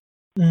questions.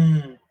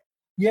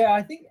 Yeah,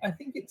 I think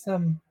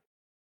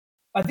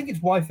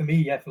it's why for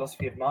me,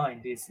 philosophy of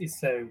mind is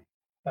so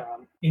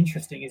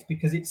interesting, is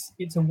because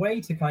it's a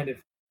way to kind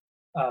of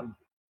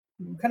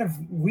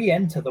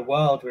re-enter the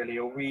world, really,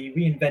 or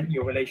reinvent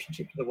your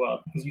relationship to the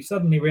world, because you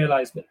suddenly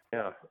realize that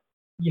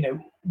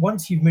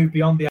once you've moved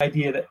beyond the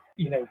idea that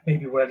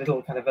maybe we're a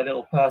little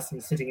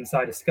person sitting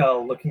inside a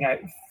skull looking out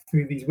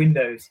through these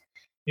windows,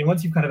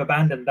 once you've kind of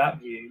abandoned that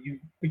view, you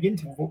begin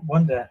to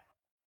wonder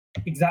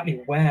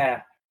exactly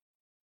where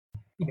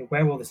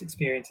all this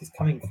experience is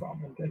coming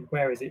from, and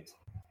where is it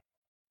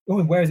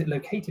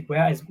located?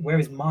 Where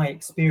is my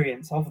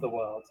experience of the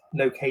world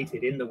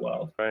located in the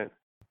world? Right.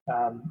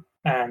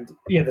 And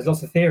there's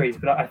lots of theories,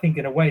 but I think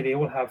in a way they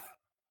all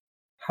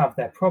have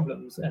their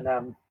problems.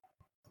 And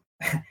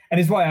and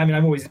it's why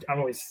I'm always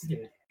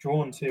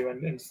drawn to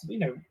and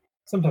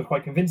sometimes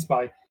quite convinced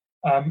by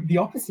the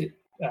opposite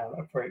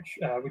approach,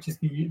 which is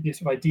the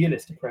sort of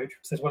idealist approach,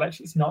 which says, well,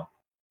 actually,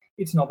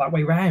 it's not that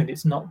way round.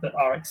 It's not that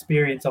our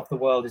experience of the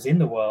world is in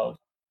the world.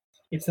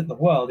 It's that the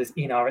world is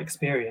in our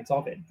experience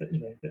of it. That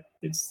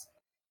it's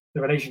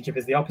the relationship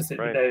is the opposite.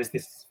 Right. That there is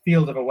this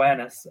field of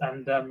awareness,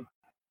 and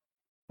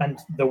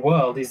the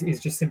world is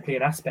just simply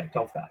an aspect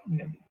of that.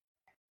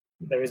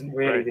 There isn't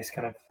really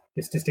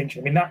this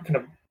distinction. I mean, that kind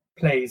of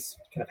plays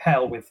kind of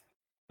hell with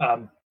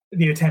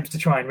the attempts to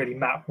try and really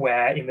map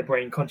where in the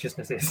brain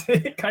consciousness is.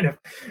 It kind of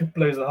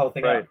blows the whole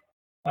thing up.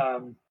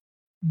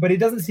 But it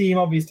doesn't seem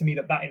obvious to me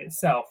that in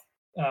itself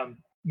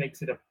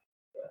makes it a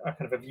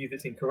kind of a view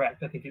that's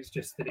incorrect. I think it's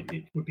just that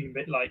it would be a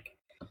bit like,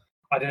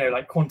 I don't know,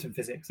 like quantum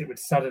physics. It would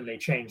suddenly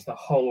change the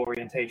whole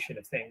orientation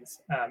of things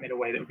in a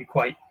way that would be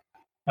quite,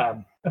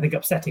 I think,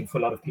 upsetting for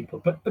a lot of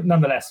people. But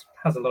nonetheless,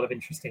 has a lot of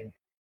interesting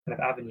kind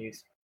of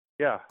avenues.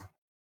 Yeah,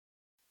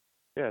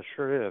 it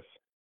sure is.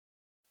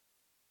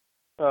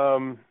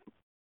 And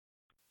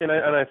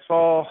I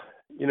saw,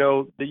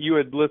 that you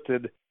had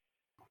listed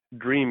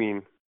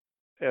dreaming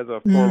as a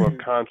form of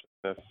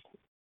consciousness,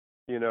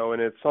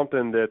 and it's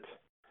something that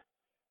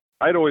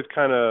I'd always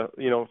kind of,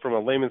 from a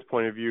layman's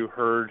point of view,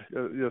 heard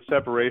the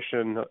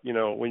separation,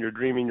 when you're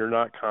dreaming, you're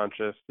not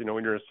conscious,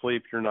 when you're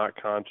asleep, you're not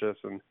conscious.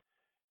 And,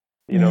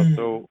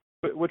 so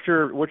what's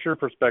your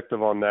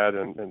perspective on that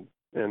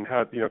and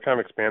how, kind of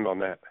expand on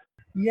that?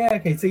 Yeah,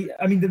 okay. So,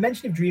 I mean, the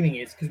mention of dreaming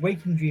is because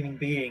Waking Dreaming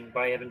Being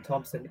by Evan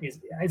Thompson is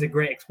a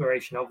great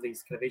exploration of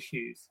these kind of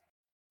issues.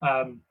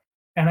 And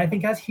I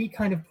think as he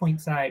kind of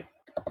points out,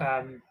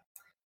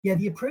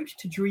 the approach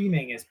to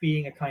dreaming as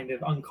being a kind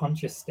of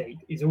unconscious state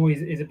is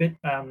a bit,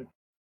 I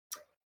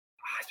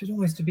suppose,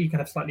 almost to be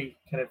kind of slightly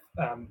kind of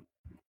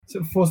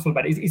sort of forceful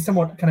about it. It's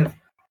somewhat kind of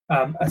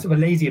a sort of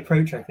a lazy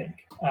approach, I think,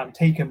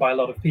 taken by a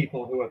lot of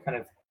people who are kind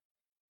of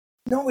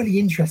not really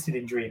interested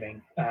in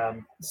dreaming.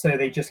 So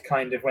they just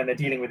kind of, when they're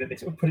dealing with it, they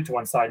sort of put it to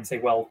one side and say,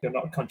 well, you're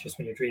not conscious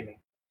when you're dreaming.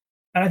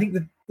 And I think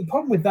the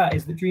problem with that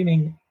is that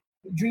dream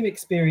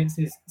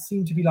experiences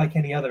seem to be like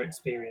any other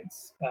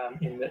experience,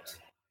 in that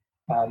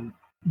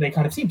they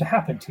kind of seem to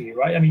happen to you,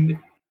 right? I mean,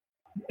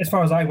 as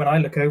far as when I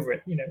look over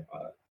it,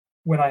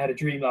 when I had a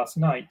dream last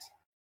night,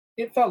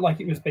 it felt like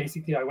it was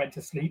basically, I went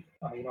to sleep,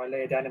 I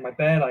lay down in my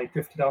bed, I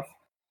drifted off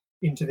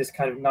into this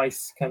kind of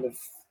nice, kind of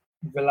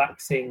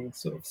relaxing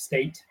sort of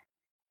state.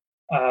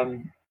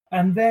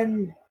 And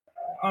then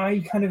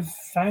I kind of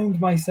found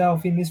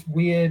myself in this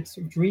weird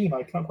sort of dream.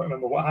 I can't quite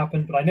remember what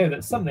happened, but I know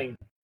that something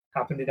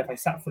happened, and if I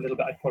sat for a little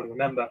bit, I'd probably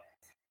remember.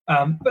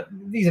 But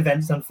these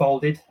events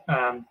unfolded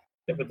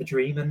with the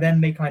dream, and then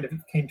they kind of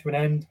came to an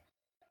end.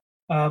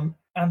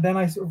 And then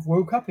I sort of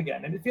woke up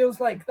again, and it feels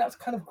like that's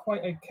kind of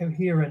quite a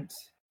coherent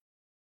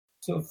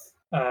sort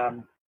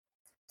of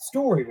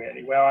story,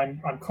 really, where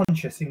I'm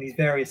conscious in these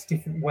various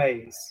different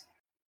ways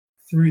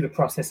through the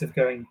process of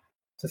going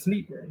to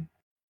sleep, really.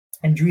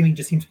 And dreaming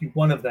just seems to be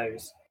one of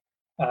those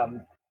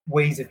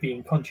ways of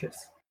being conscious.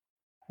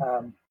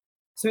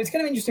 So it's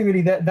kind of interesting,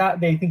 really, that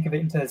they think of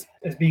it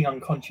as being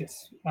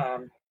unconscious.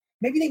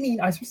 Maybe they mean,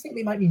 I think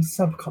they might mean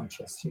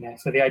subconscious,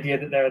 so the idea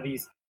that there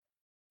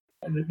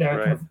are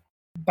kind of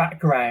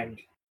background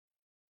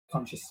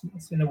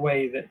consciousness in a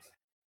way that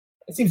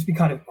it seems to be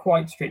kind of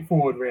quite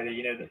straightforward,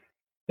 really, that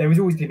there is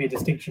always going to be a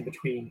distinction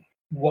between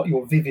what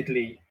you're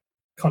vividly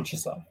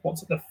conscious of,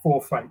 what's at the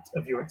forefront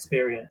of your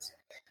experience.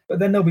 But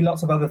then there'll be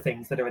lots of other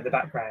things that are in the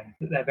background,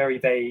 that they're very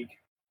vague.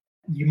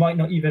 You might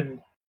not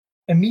even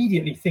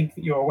immediately think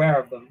that you're aware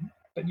of them,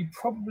 but you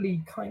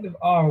probably kind of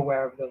are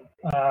aware of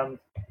them.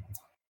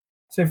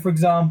 So, for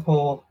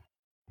example,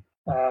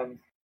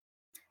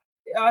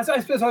 I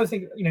suppose I was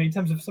thinking, in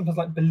terms of sometimes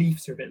like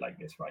beliefs are a bit like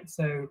this, right?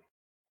 So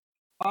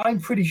I'm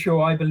pretty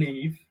sure I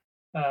believe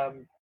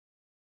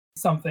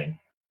something,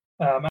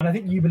 and I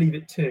think you believe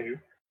it too.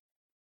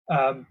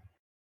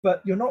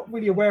 But you're not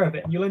really aware of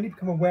it, and you'll only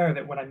become aware of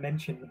it when I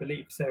mention the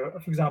belief. So,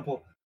 for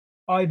example,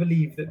 I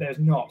believe that there's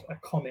not a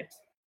comet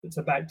that's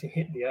about to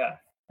hit the Earth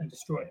and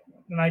destroy it.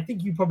 And I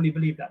think you probably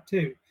believe that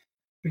too,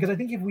 because I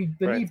think if we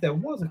believed there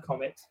was a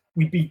comet,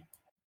 we'd be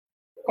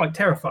quite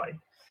terrified.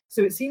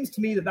 So it seems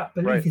to me that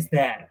belief is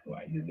there,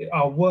 right?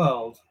 Our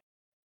world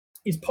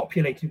is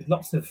populated with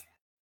lots of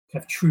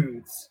kind of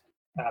truths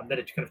that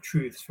are kind of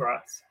truths for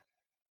us.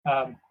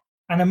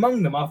 And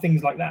among them are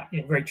things like that,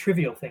 very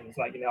trivial things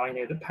like, I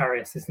know that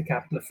Paris is the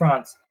capital of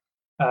France.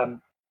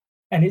 And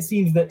it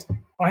seems that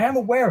I am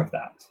aware of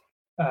that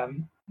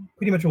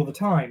pretty much all the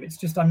time. It's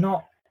just I'm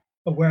not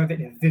aware of it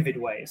in a vivid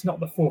way. It's not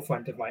the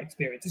forefront of my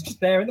experience. It's just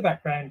there in the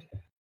background.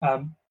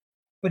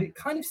 But it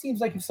kind of seems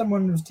like if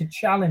someone was to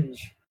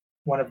challenge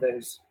one of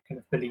those kind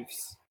of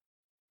beliefs,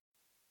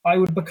 I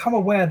would become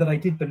aware that I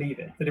did believe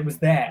it, that it was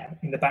there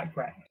in the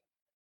background,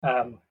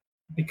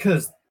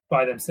 because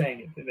by them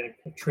saying it, they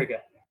could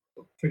trigger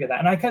that.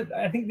 And I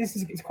think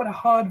it's quite a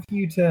hard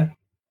view to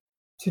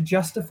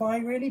justify,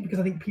 really, because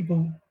I think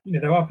people,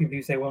 there are people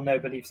who say, well, no,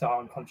 beliefs are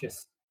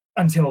unconscious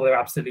until they're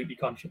absolutely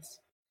conscious.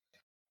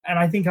 And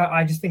I think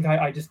I just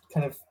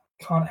kind of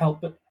can't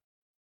help but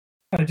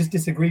kind of just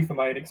disagree from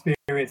my own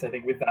experience, I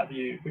think, with that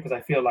view, because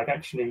I feel like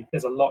actually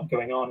there's a lot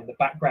going on in the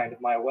background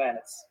of my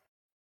awareness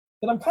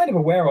that I'm kind of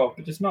aware of,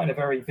 but just not in a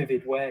very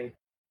vivid way,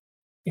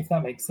 if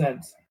that makes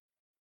sense.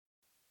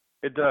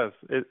 It does.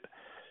 It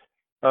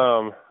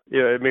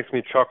makes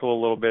me chuckle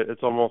a little bit.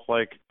 It's almost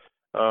like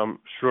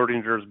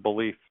Schrodinger's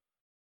belief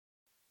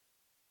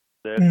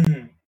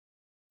that,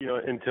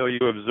 until you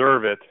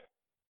observe it,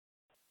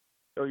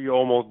 you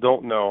almost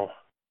don't know.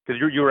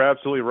 Because you were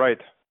absolutely right.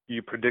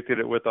 You predicted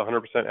it with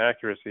 100%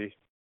 accuracy.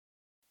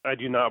 I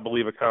do not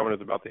believe a comet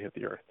is about to hit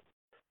the Earth.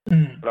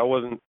 But I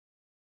wasn't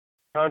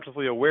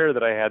consciously aware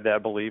that I had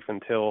that belief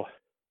until,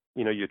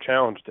 you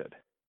challenged it.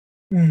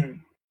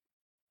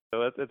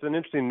 So that's an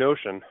interesting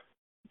notion,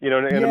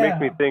 and it makes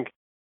me think.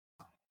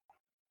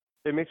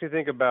 It makes me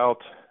think about,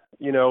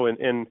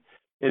 in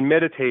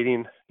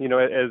meditating,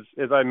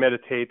 as I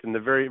meditate in the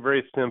very,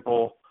 very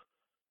simple,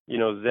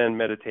 Zen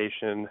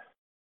meditation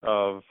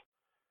of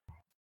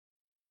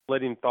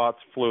letting thoughts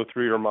flow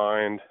through your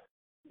mind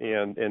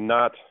and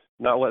not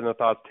letting the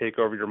thoughts take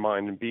over your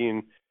mind and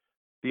being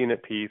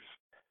at peace.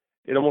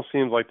 It almost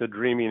seems like the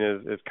dreaming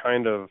is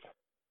kind of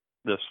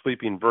the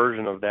sleeping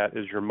version of that,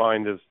 is your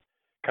mind is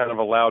kind of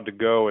allowed to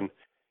go and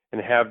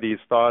have these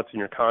thoughts, and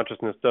your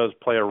consciousness does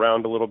play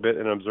around a little bit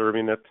in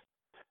observing it,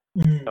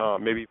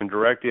 maybe even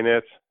directing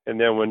it. And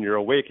then when you're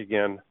awake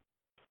again,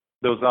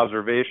 those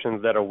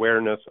observations, that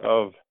awareness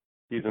of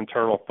these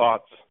internal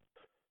thoughts,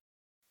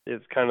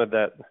 is kind of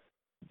that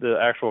the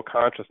actual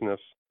consciousness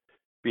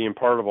being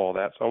part of all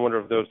that. So I wonder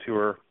if those two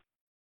are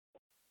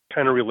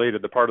kind of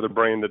related, the part of the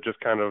brain that just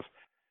kind of,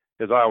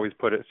 as I always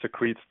put it,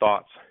 secretes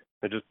thoughts.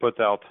 It just puts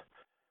out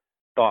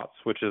thoughts,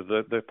 which is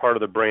the part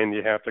of the brain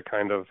you have to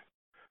kind of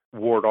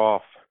ward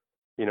off,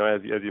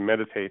 as you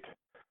meditate.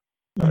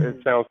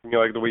 It sounds to me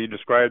like the way you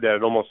described that,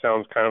 it almost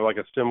sounds kind of like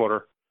a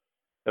similar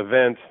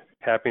event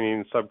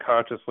happening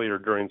subconsciously or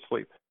during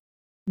sleep.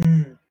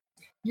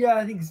 Yeah,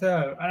 I think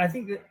so. And I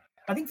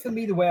think for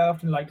me, the way I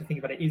often like to think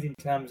about it is in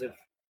terms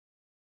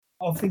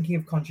of thinking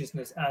of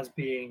consciousness as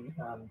being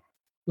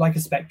like a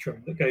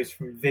spectrum that goes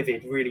from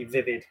vivid, really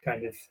vivid,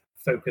 kind of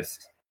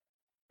focused,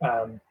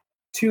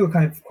 to a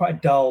kind of quite a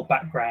dull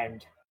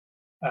background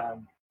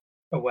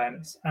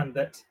awareness. And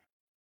that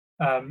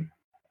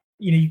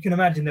you can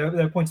imagine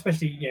there are points,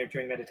 especially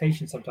during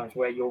meditation sometimes,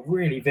 where you're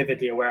really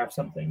vividly aware of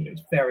something.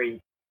 It's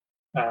very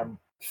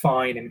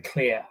fine and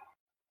clear.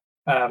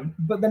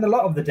 But then a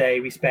lot of the day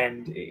we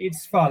spend,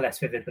 it's far less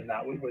vivid than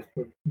that.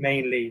 We're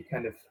mainly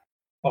kind of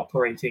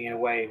operating in a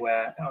way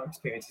where our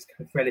experience is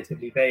kind of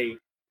relatively vague.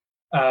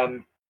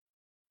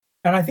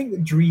 And I think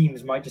that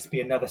dreams might just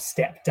be another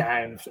step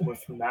down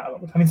from that.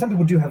 I mean, some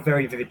people do have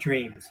very vivid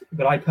dreams,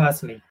 but I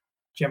personally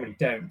generally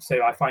don't.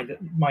 So I find that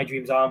my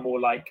dreams are more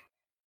like,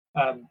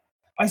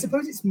 I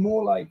suppose it's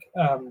more like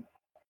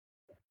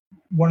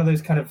one of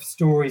those kind of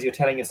stories you're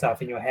telling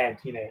yourself in your head,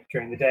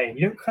 during the day. And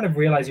you don't kind of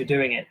realize you're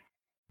doing it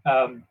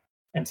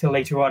until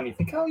later on. You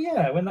think, oh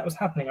yeah, when that was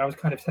happening, I was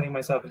kind of telling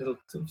myself a little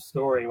sort of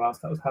story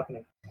whilst that was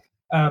happening.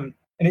 And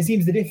it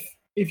seems that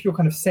if your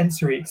kind of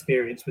sensory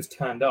experience was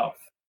turned off,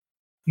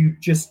 you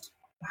just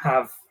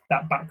have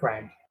that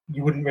background.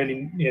 You wouldn't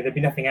really, there'd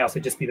be nothing else.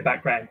 It'd just be the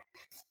background.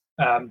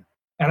 And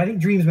I think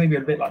dreams may be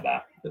a bit like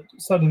that. But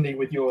suddenly,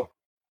 with your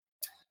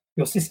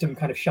system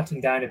kind of shutting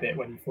down a bit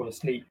when you fall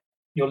asleep,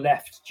 you're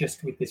left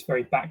just with this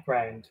very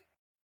background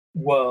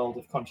world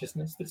of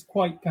consciousness that's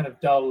quite kind of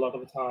dull a lot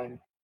of the time.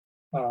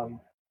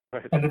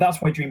 Right. And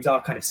that's why dreams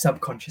are kind of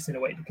subconscious in a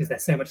way, because they're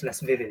so much less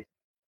vivid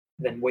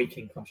than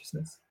waking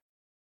consciousness,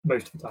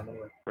 most of the time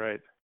anyway. Right.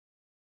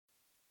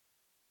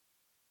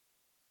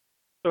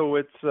 So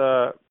it's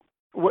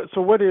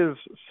what is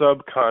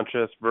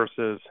subconscious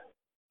versus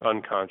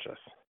unconscious?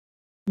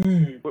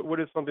 What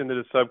is something that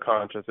is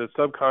subconscious? Is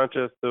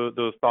subconscious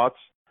those thoughts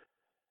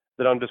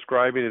that I'm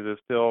describing? Is it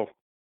still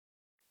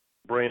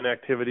brain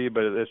activity,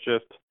 but it's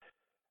just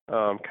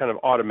kind of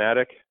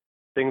automatic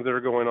things that are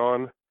going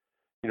on,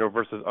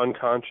 versus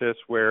unconscious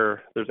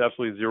where there's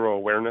absolutely zero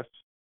awareness?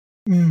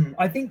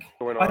 I think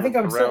I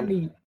would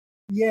certainly,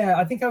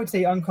 I think I would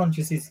say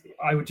unconscious is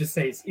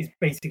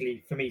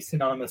basically for me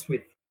synonymous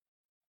with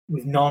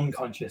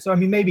non-conscious. So I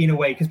mean, maybe in a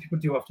way, because people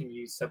do often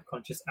use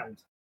subconscious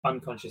and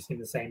unconscious in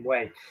the same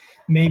way.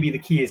 Maybe the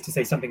key is to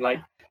say something like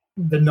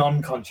the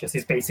non-conscious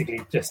is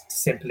basically just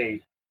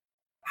simply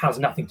has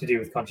nothing to do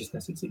with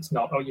consciousness. It's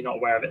not, you're not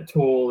aware of it at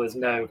all. There's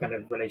no kind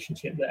of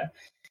relationship there.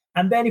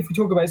 And then if we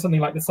talk about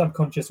something like the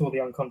subconscious or the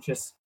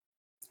unconscious,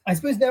 I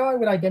suppose there I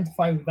would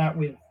identify with that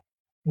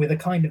with a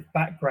kind of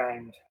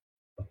background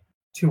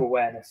to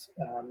awareness.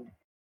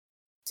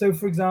 So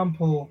for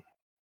example,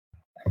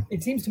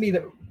 it seems to me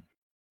that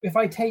if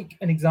I take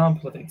an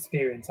example of an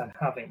experience I'm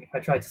having, if I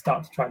try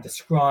and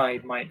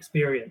describe my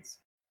experience,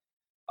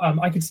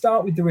 I could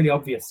start with the really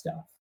obvious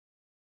stuff.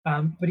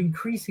 But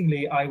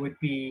increasingly, I would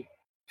be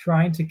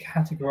trying to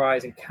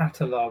categorize and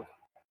catalog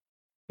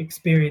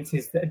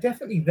experiences that are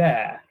definitely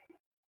there,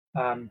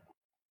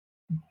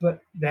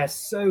 but they're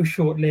so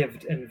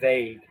short-lived and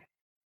vague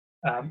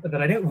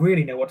that I don't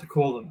really know what to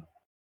call them.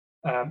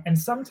 And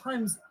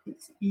sometimes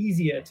it's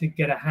easier to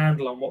get a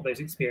handle on what those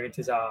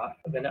experiences are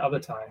than at other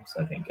times,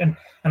 I think. And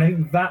I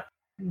think that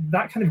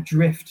kind of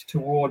drift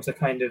towards a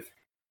kind of,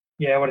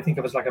 what I think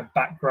of as like a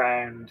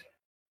background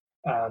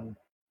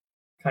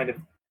kind of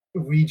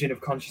region of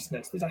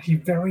consciousness that's actually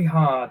very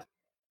hard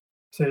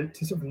to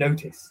sort of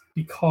notice,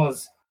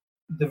 because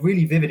the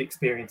really vivid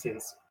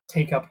experiences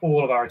take up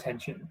all of our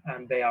attention,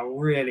 and they are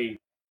really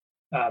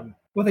they're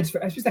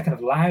kind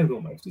of loud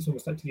almost. It's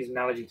almost like, to use an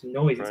analogy to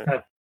noise, it's kind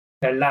of,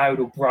 they're loud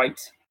or bright.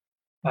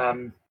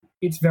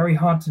 It's very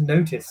hard to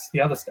notice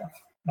the other stuff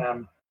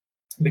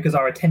because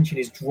our attention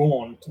is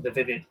drawn to the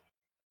vivid.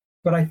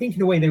 But I think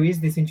in a way there is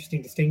this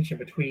interesting distinction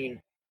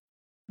between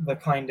the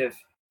kind of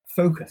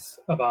focus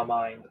of our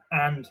mind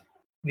and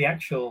the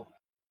actual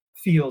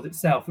field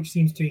itself, which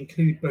seems to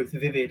include both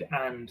vivid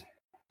and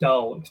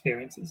dull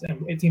experiences.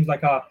 And it seems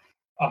like our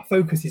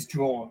focus is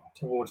drawn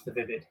towards the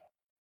vivid.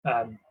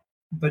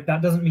 But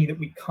that doesn't mean that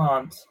we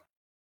can't,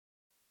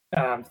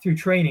 through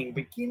training,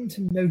 begin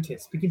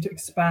to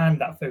expand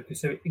that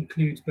focus so it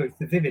includes both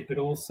the vivid but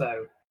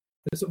also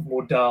the sort of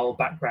more dull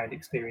background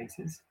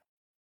experiences.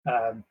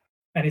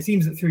 And it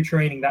seems that through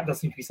training, that does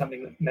seem to be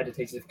something that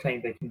meditators have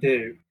claimed they can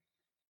do,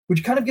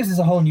 which kind of gives us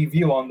a whole new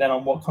view on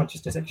what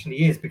consciousness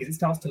actually is, because it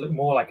starts to look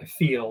more like a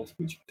field,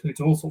 which includes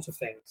all sorts of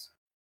things.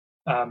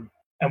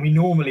 And we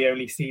normally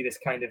only see this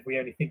kind of, we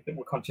only think that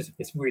we're conscious of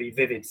this really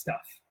vivid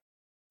stuff.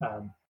 I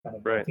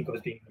think of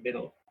as being in the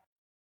middle.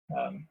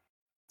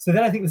 So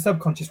then I think the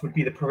subconscious would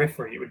be the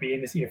periphery. It would be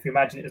in this, if you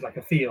imagine it as like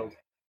a field,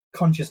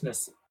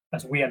 consciousness,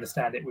 as we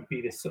understand it, would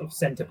be this sort of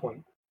center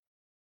point.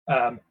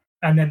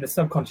 And then the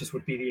subconscious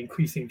would be the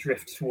increasing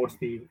drift towards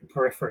the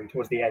periphery,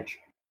 towards the edge.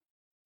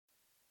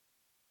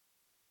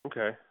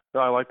 Okay.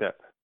 No, I like that.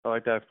 I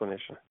like that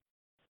explanation.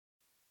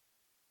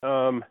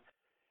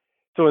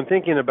 So in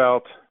thinking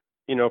about,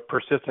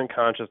 persistent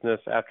consciousness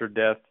after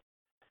death,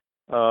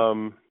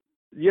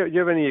 you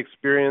have any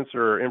experience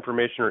or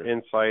information or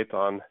insight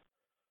on,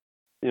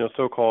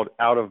 so-called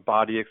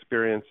out-of-body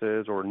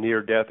experiences or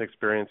near-death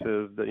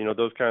experiences, that,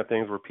 those kind of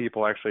things where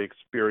people actually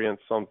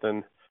experience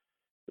something,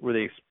 where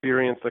they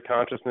experience the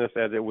consciousness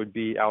as it would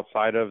be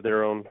outside of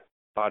their own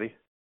body?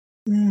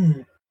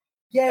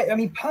 Yeah, I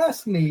mean,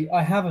 personally,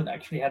 I haven't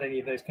actually had any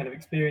of those kind of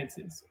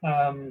experiences.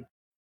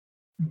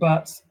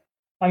 But,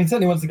 I mean,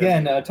 certainly, once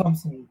again,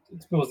 Thompson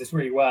explores this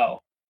really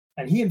well.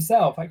 And he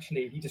himself,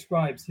 actually, he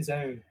describes his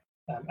own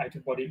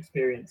out-of-body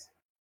experience.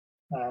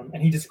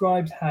 And he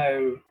describes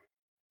how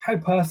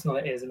personal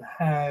it is and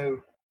how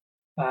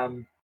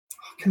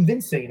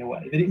convincing, in a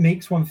way, that it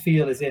makes one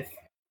feel as if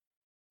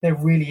there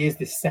really is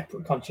this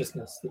separate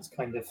consciousness that's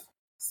kind of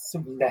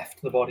sort of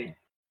left the body.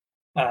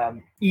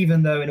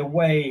 Even though, in a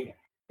way,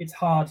 it's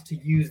hard to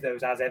use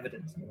those as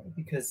evidence,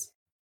 because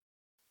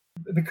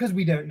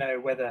we don't know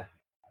whether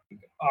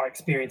our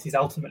experience is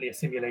ultimately a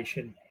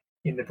simulation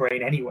in the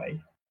brain anyway.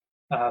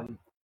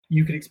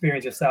 You could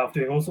experience yourself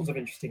doing all sorts of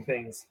interesting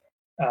things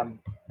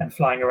and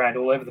flying around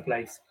all over the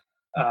place,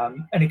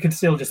 and it could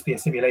still just be a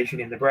simulation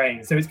in the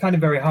brain. So it's kind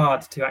of very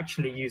hard to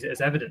actually use it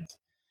as evidence,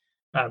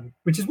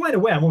 which is why, in a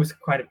way, I'm always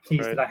kind of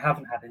pleased that I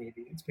haven't had any of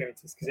these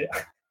experiences, because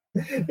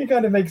it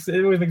kind of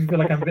always makes me feel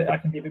like I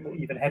can be a bit more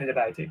even-headed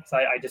about it, because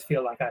I just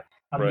feel like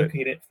I'm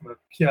looking at it from a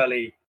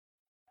purely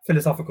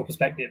philosophical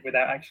perspective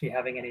without actually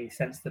having any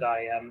sense that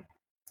I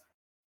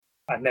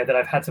know that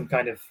I've had some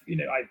kind of,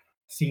 I've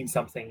seen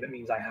something that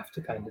means I have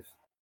to kind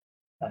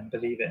of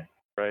believe it.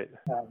 Right.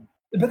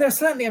 But there's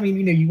certainly, I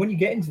mean, when you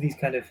get into these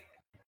kind of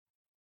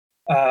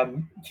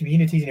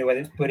communities, whether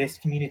it's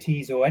Buddhist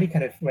communities or any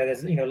kind of, where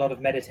there's, a lot of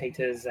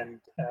meditators and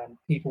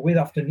people with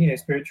often,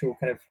 spiritual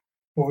kind of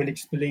or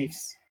religious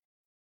beliefs,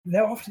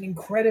 they're often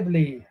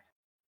incredibly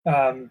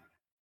kind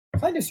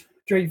of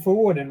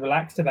straightforward and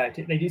relaxed about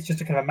it. It's just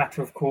a kind of a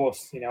matter of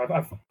course.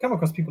 I've come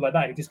across people like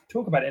that who just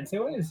talk about it and say,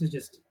 "Oh, this is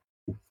just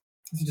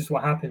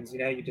what happens."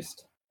 You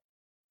just,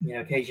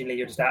 occasionally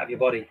you're just out of your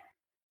body,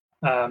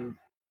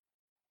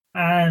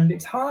 and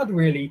it's hard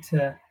really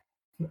to,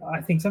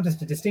 I think, sometimes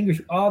to distinguish: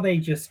 are they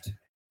just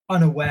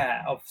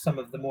unaware of some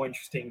of the more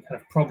interesting kind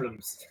of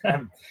problems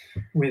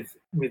with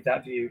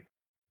that view?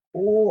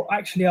 Or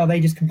actually, are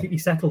they just completely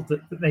settled that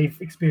they've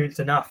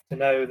experienced enough to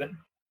know that,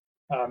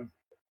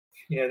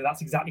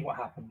 that's exactly what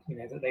happened,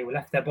 that they were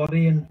left their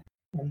body and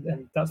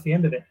that's the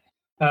end of it.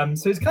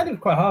 So it's kind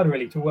of quite hard,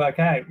 really, to work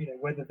out,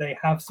 whether they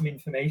have some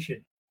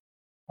information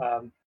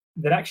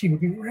that actually would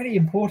be really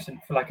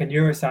important for like a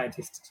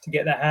neuroscientist to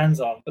get their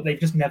hands on, but they've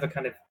just never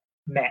kind of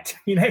met,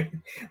 they've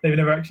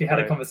never actually had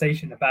a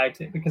conversation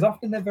about it, because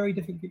often they're very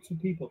different groups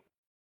of people,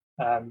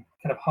 kind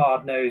of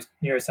hard-nosed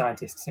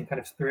neuroscientists and kind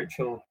of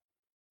spiritual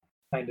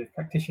kind of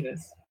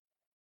practitioners.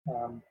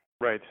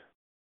 Right.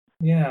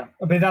 Yeah,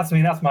 but that's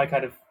my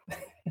kind of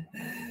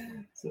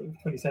sort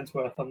of 20 cents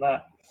worth on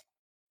that.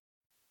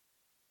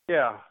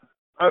 Yeah.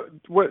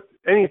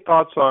 Any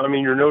thoughts on,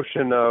 your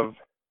notion of,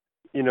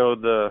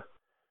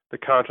 the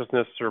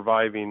consciousness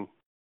surviving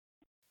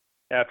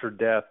after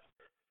death,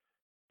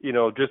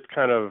 just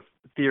kind of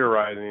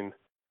theorizing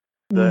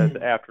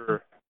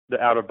after the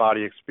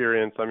out-of-body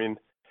experience.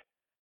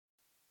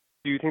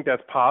 Do you think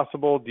that's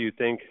possible? Do you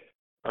think,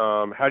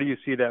 how do you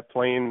see that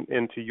playing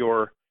into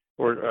your,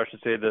 or I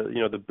should say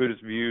the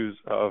Buddhist views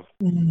of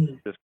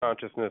this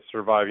consciousness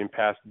surviving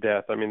past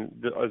death? I mean,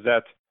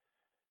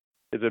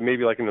 is it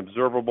maybe like an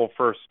observable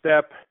first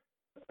step?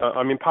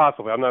 I mean,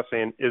 possibly. I'm not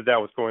saying is that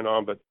what's going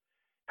on, but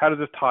how does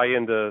this tie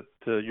into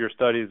your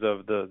studies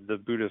of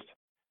the Buddhist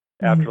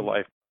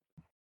afterlife?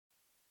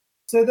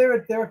 So there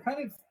are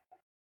kind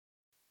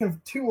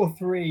of two or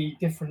three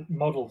different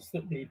models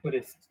that the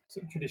Buddhist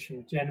sort of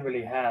tradition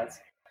generally has.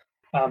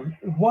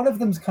 One of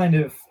them's kind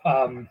of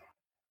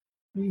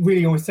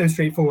really always so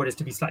straightforward as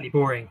to be slightly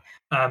boring.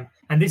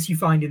 And this you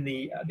find in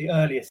the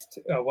earliest,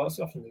 what's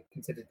often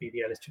considered to be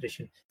the earliest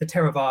tradition, the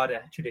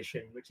Theravada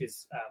tradition, which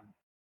is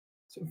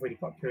sort of really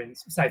popular in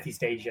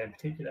Southeast Asia in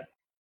particular,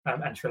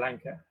 and Sri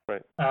Lanka.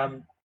 Right.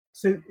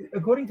 So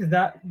according to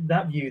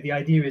that view, the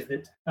idea is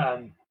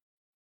that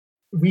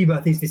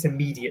rebirth is this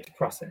immediate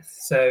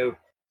process. So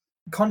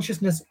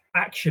consciousness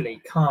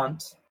actually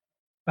can't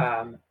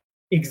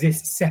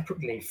exist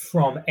separately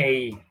from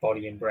a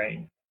body and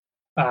brain.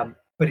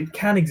 But it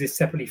can exist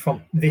separately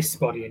from this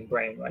body and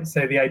brain, right?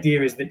 So the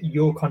idea is that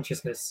your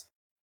consciousness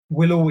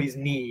will always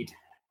need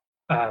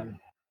a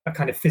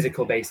kind of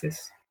physical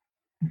basis.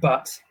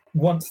 But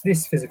once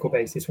this physical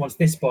basis, once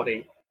this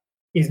body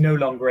is no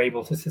longer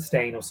able to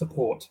sustain or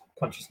support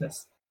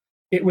consciousness,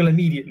 it will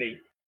immediately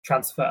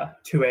transfer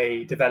to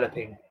a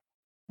developing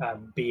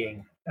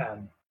being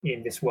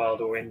in this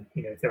world, or in,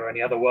 if there are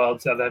any other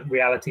worlds, other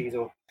realities,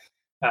 or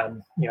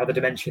other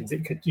dimensions,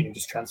 it could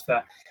just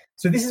transfer.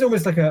 So this is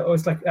almost like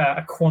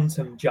a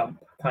quantum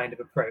jump kind of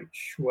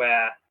approach,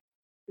 where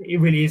it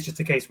really is just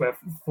a case where,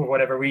 for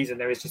whatever reason,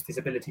 there is just this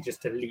ability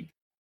just to leap.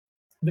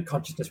 The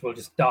consciousness will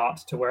just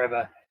dart to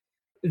wherever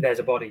there's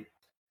a body.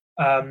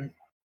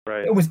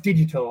 Right. Almost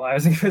digital.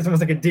 It's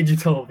almost like a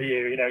digital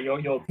view.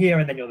 You're here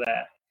and then you're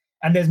there,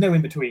 and there's no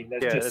in between.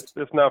 There's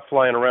it's not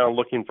flying around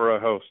looking for a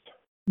host.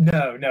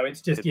 No,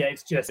 it's just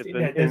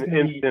an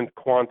instant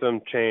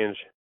quantum change.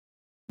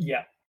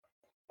 Yeah.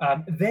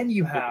 Then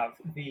you have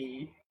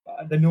the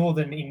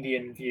northern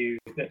Indian view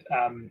that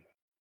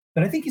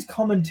I think is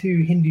common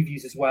to Hindu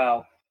views as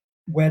well,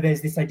 where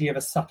there's this idea of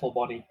a subtle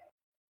body,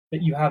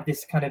 that you have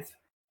this kind of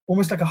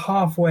almost like a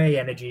halfway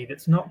energy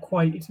that's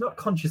it's not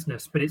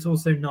consciousness, but it's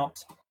also not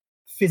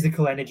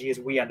physical energy as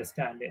we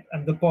understand it.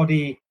 And the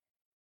body,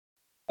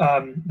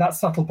 that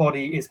subtle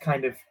body is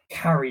kind of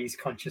carries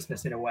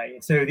consciousness in a way.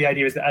 So the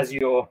idea is that as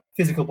your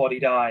physical body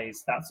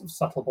dies, that sort of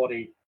subtle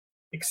body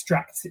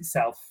extracts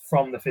itself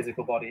from the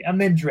physical body and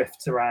then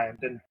drifts around.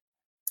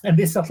 And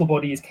this subtle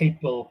body is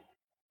capable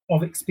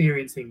of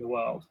experiencing the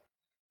world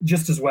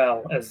just as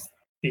well as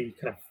the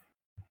kind of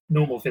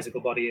normal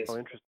physical body is. Oh,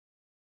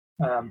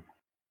 interesting.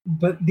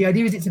 But the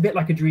idea is it's a bit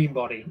like a dream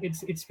body.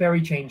 It's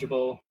very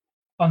changeable,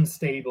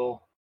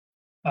 unstable,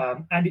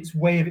 and its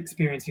way of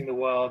experiencing the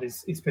world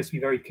is supposed to be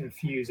very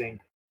confusing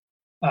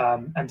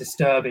and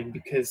disturbing,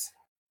 because,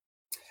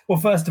 well,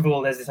 first of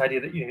all, there's this idea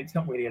that it's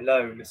not really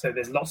alone. So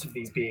there's lots of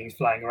these beings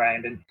flying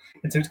around, and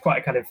so it's quite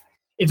a kind of,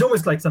 it's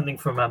almost like something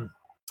from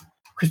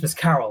Christmas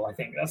Carol. I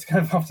think that's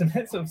kind of often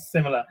sort of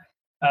similar,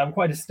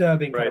 quite a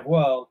disturbing kind of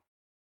world,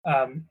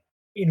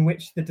 in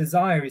which the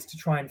desire is to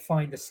try and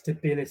find the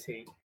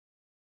stability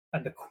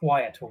and the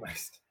quiet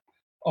almost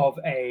of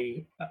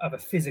a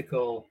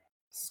physical,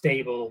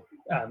 stable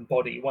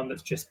body, one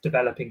that's just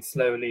developing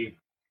slowly,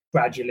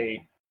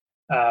 gradually,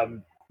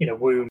 in a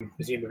womb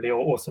presumably,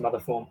 or some other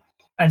form.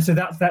 And so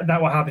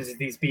that what happens is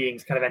these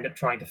beings kind of end up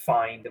trying to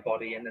find a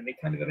body, and then they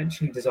kind of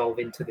eventually dissolve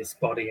into this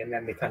body, and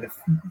then they kind of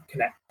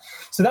connect.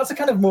 So that's a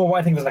kind of more what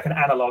I think was like an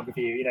analog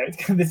view. It's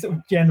kind of this sort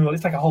of general,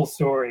 it's like a whole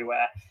story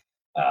where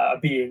a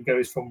being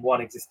goes from one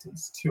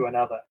existence to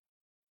another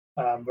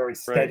very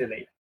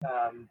steadily.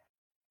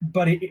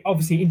 But it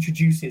obviously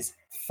introduces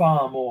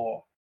far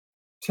more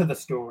to the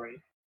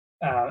story,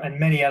 and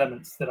many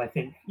elements that I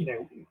think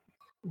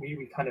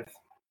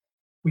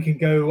we can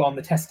go on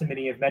the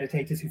testimony of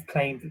meditators who've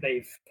claimed that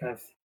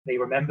they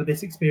remember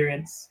this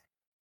experience,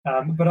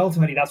 but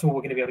ultimately that's all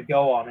we're going to be able to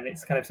go on, and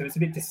it's a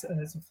bit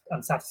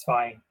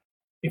unsatisfying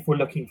if we're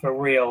looking for a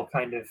real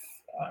kind of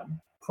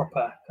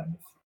proper kind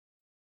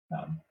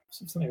of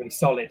something really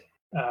solid.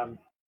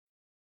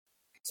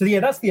 So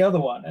yeah, that's the other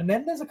one. And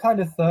then there's a kind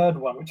of third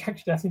one, which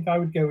actually I think I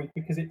would go with,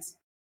 because it's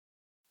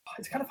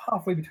kind of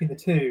halfway between the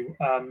two,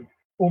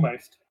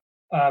 almost.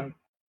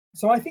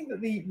 So I think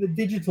that the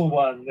digital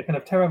one, the kind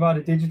of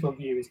Theravada digital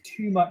view, is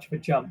too much of a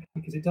jump,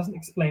 because it doesn't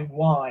explain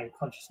why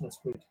consciousness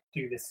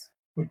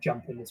would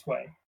jump in this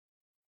way.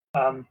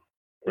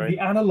 The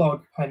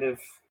analog kind of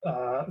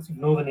sort of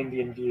northern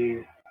Indian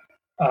view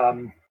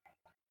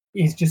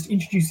is just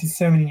introduces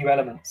so many new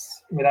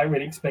elements without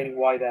really explaining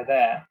why they're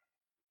there.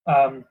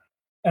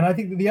 And I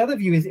think that the other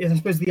view is I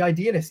suppose, the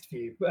idealist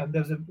view.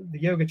 There was the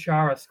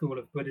Yogacara school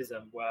of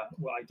Buddhism were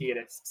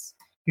idealists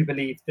who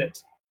believed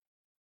that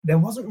there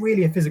wasn't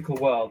really a physical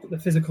world, that the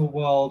physical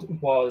world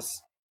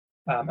was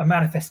a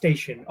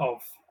manifestation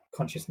of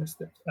consciousness,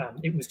 that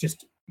it was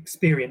just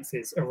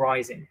experiences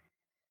arising.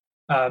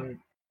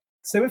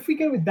 So if we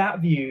go with that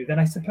view, then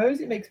I suppose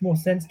it makes more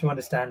sense to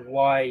understand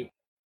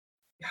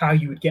how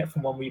you would get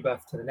from one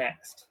rebirth to the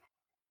next,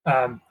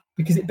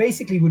 because it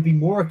basically would be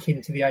more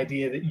akin to the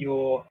idea that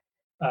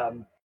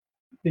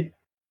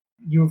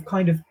you've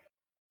kind of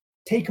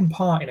taken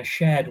part in a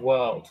shared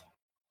world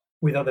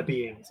with other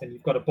beings, and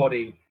you've got a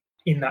body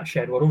in that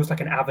shared world, almost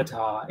like an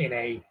avatar in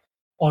a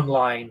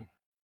online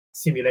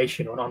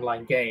simulation or an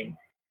online game.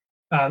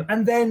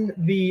 And then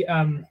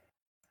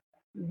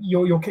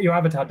your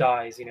avatar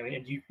dies,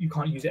 and you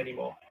can't use it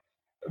anymore.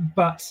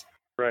 But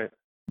right.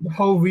 the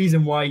whole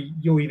reason why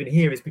you're even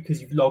here is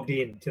because you've logged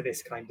in to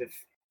this kind of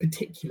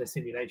particular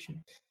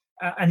simulation,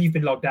 and you've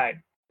been logged out.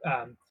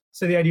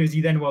 So the idea is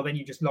then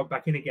you just log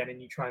back in again,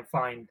 and you try and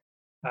find,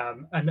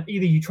 and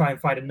either you try and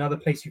find another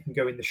place you can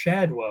go in the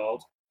shared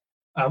world,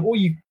 or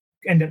you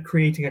end up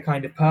creating a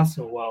kind of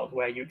personal world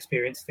where you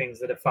experience things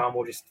that are far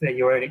more just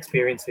your own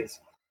experiences.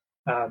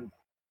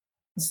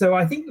 So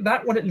I think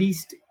that one, at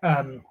least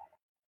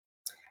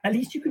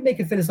you could make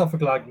a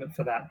philosophical argument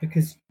for that,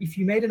 because if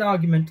you made an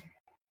argument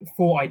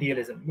for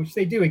idealism, which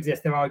they do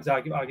exist, there are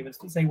arguments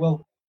that say,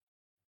 well,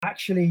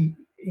 actually,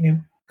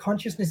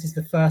 consciousness is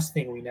the first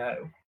thing we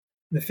know.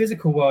 The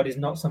physical world is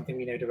not something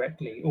we know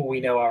directly. All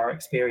we know are our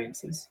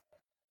experiences.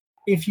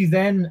 If you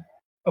then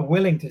are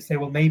willing to say,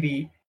 well,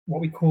 maybe what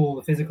we call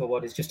the physical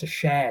world is just a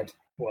shared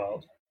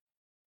world,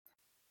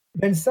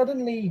 then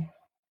suddenly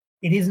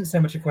it isn't so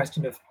much a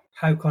question of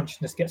how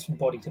consciousness gets from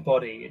body to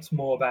body. It's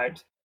more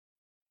about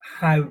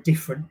how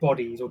different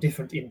bodies or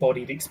different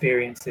embodied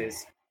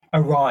experiences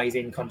arise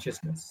in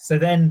consciousness. So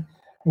then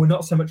we're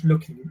not so much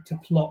looking to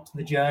plot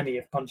the journey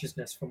of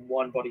consciousness from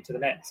one body to the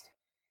next.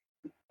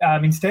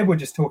 Instead, we're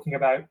just talking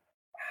about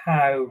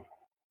how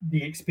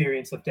the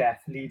experience of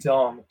death leads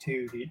on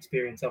to the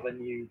experience of a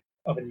new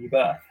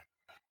birth,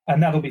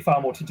 and that'll be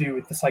far more to do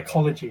with the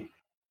psychology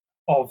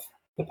of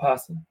the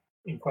person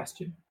in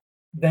question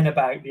than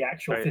about the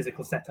actual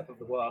physical setup of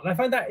the world. And I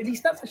find that, at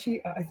least that's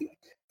actually, I think,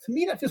 for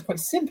me, that feels quite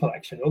simple,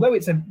 actually, although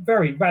it's a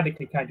very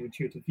radically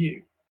counterintuitive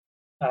view.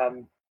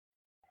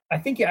 I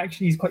think it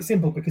actually is quite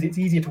simple because it's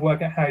easier to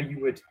work out how you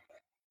would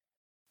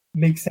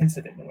make sense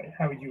of it in a way,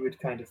 how you would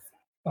kind of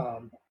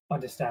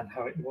understand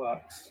how it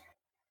works.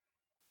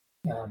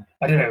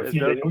 I don't know if it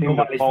does seem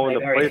to fall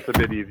into place a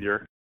bit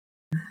easier.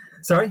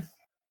 Sorry?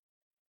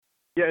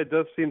 Yeah, it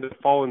does seem to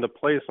fall into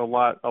place a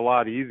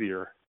lot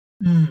easier.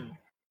 Mm.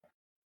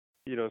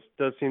 It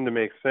does seem to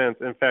make sense.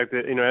 In fact,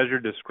 as you're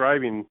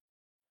describing,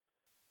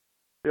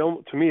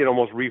 to me, it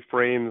almost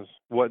reframes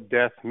what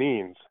death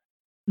means.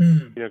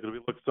 Mm. Because we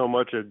look so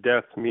much at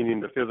death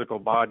meaning the physical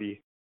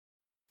body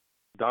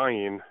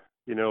dying,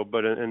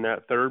 but in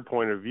that third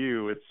point of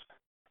view, it's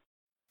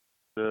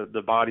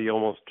the body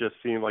almost just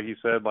seems, like you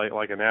said,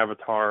 like an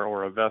avatar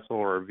or a vessel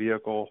or a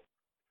vehicle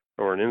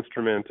or an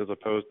instrument, as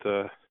opposed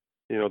to,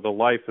 the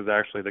life is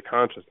actually the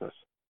consciousness.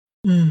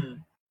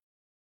 Mm.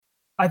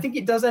 I think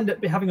it does end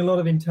up having a lot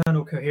of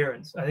internal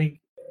coherence. I think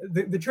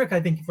the trick,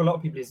 I think, for a lot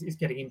of people is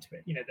getting into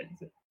it.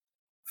 That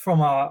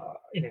from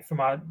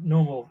our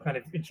normal kind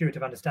of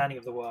intuitive understanding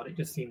of the world, it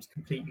just seems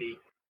completely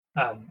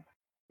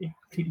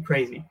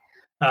crazy,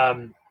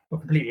 or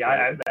completely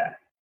out there.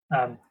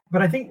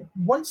 But I think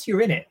once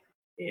you're in it,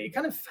 it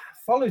kind of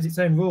follows its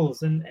own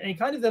rules, and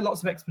there are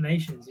lots of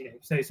explanations.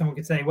 So someone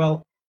could say,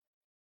 well,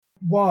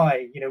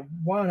 why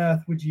on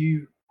earth would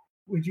you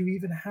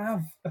even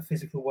have a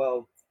physical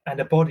world and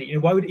a body?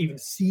 Why would it even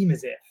seem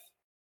as if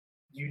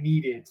you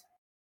needed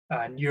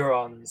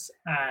neurons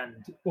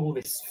and all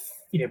this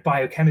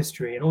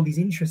biochemistry and all these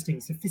interesting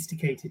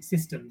sophisticated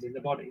systems in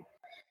the body?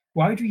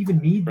 Why would you even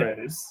need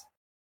those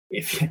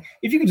if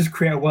you can just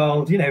create a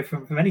world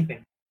from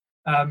anything?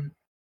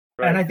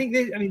 And I think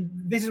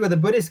this is where the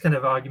Buddhist kind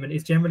of argument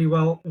is generally,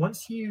 well,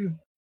 once you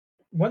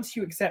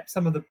accept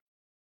some of the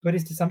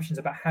Buddhist assumptions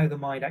about how the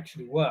mind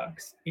actually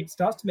works, it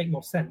starts to make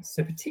more sense.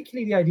 So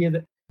particularly the idea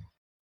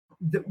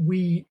that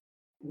we,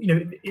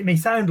 it may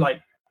sound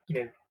like,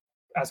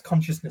 as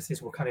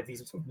consciousnesses, we're kind of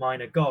these sort of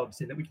minor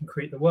gods in that we can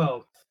create the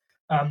world.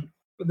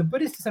 But the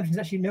Buddhist assumptions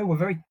actually, no,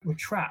 we're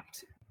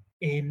trapped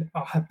in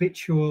our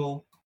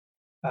habitual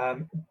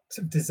sort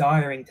of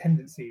desiring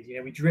tendencies.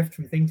 We drift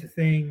from thing to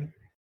thing.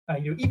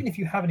 Even if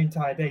you have an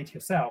entire day to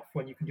yourself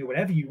when you can do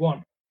whatever you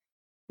want,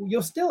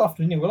 you'll still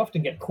often, we'll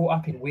often get caught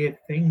up in weird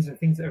things and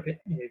things that are a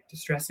bit,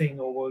 distressing,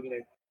 or we'll,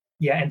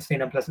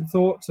 entertain unpleasant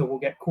thoughts, or we'll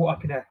get caught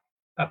up in a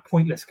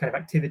pointless kind of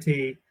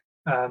activity.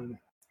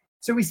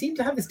 So we seem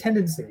to have this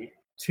tendency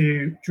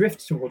to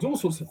drift towards all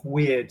sorts of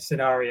weird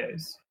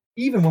scenarios,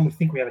 even when we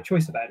think we have a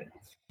choice about it.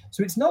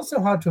 So it's not so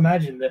hard to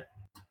imagine that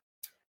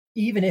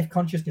even if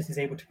consciousness is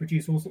able to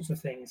produce all sorts of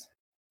things,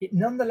 it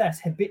nonetheless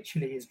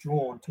habitually is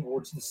drawn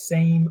towards the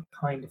same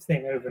kind of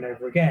thing over and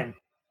over again.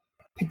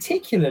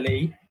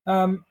 Particularly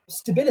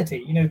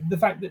stability, the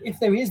fact that if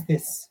there is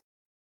this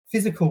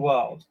physical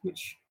world,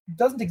 which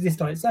doesn't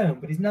exist on its own,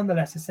 but is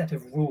nonetheless a set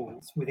of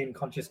rules within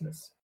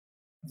consciousness,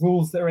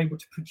 rules that are able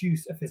to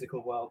produce a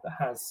physical world that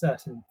has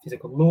certain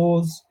physical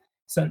laws,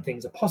 certain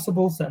things are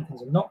possible, certain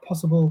things are not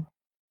possible.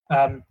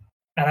 And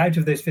out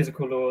of those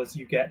physical laws,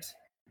 you get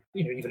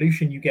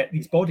evolution, you get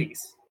these bodies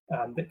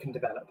that can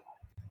develop.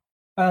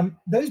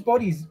 Those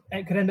bodies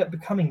could end up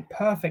becoming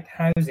perfect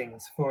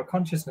housings for a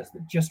consciousness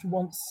that just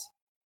wants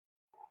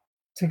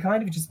to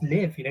kind of just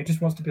live,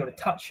 just wants to be able to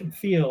touch and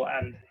feel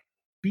and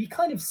be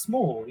kind of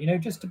small,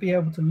 just to be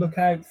able to look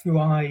out through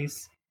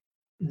eyes,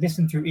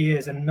 listen through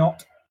ears, and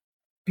not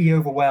be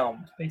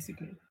overwhelmed,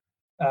 basically.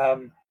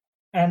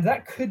 And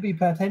that could be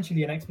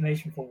potentially an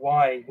explanation for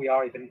why we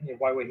are even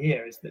why we're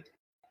here, is that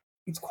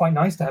it's quite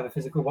nice to have a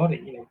physical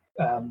body,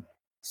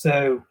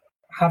 so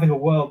having a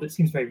world that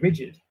seems very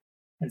rigid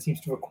and seems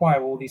to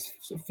require all these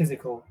sort of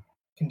physical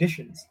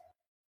conditions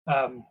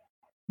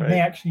may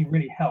actually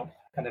really help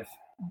kind of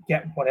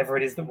get whatever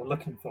it is that we're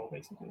looking for,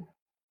 basically.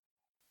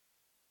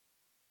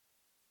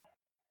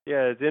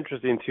 Yeah, it's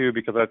interesting too,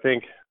 because I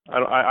think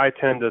I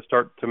tend to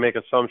start to make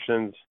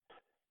assumptions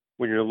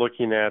when you're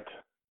looking at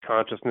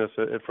consciousness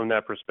from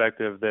that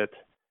perspective, that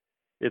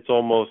it's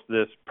almost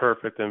this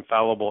perfect,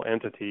 infallible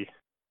entity.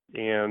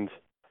 And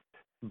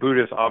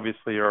Buddhists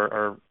obviously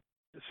are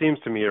seems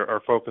to me,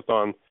 are focused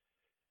on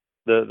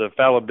the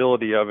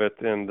fallibility of it,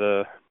 and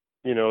the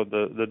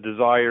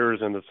desires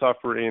and the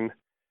suffering.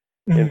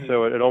 Mm-hmm. And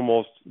so it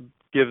almost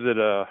gives it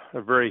a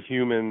very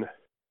human,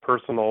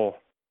 personal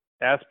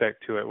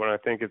aspect to it, when I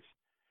think it's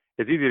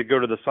easy to go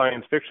to the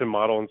science fiction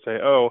model and say,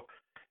 oh,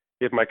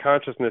 if my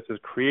consciousness is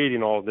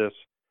creating all this,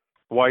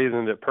 why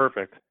isn't it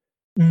perfect?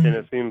 Mm-hmm. And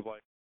it seems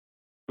like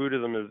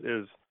Buddhism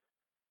is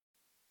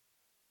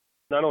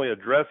not only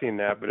addressing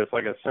that, but it's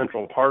like a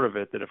central part of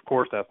it, that of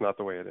course that's not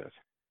the way it is.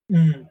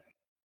 Mm.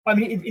 I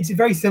mean, it's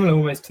very similar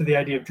almost to the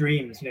idea of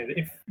dreams, that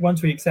if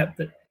once we accept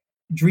that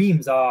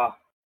dreams are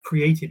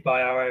created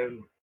by our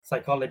own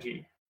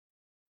psychology,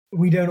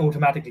 we don't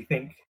automatically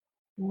think,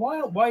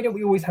 why don't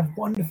we always have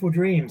wonderful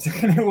dreams?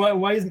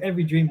 why isn't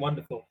every dream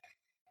wonderful?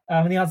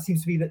 And the answer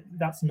seems to be that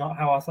that's not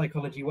how our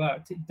psychology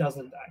works. It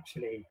doesn't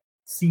actually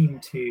seem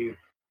to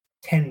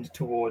tend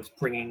towards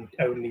bringing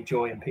only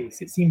joy and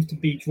peace. It seems to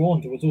be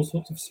drawn towards all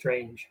sorts of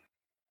strange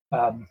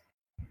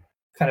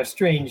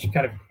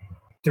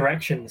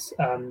directions,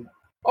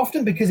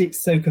 often because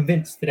it's so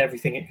convinced that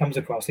everything it comes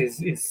across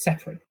is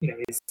separate,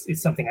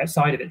 is something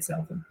outside of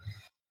itself.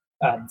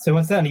 And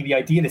so certainly the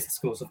idealist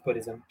schools of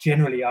Buddhism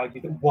generally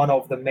argue that one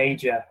of the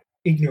major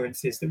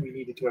ignorances that we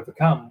needed to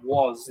overcome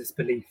was this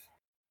belief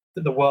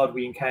that the world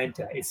we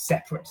encounter is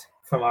separate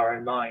from our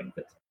own mind,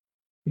 that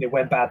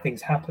when bad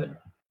things happen,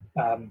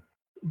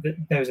 that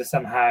those are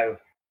somehow,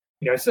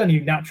 certainly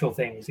natural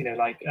things,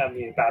 like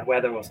bad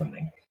weather or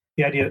something.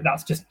 The idea that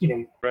that's just,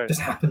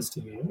 just happens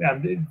to you.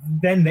 And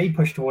then they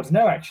push towards,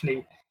 no,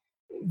 actually,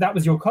 that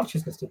was your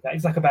consciousness did that.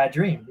 It's like a bad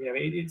dream.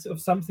 It's sort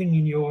of something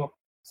in your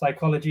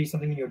psychology,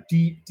 something in your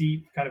deep,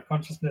 deep kind of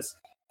consciousness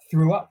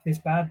threw up this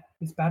bad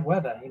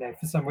weather,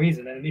 for some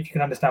reason. And if you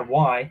can understand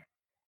why,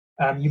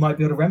 you might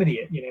be able to remedy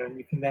it, and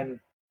you can then,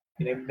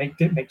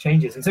 make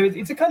changes. And so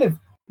it's a kind of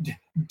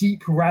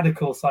deep,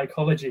 radical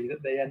psychology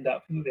that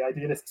the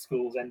idealist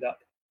schools end up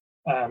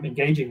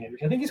engaging in,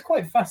 which I think is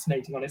quite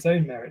fascinating on its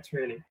own merits,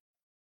 really.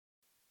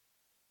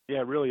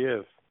 Yeah, it really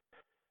is.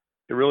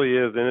 It really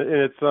is. And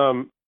it's,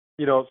 some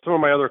of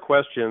my other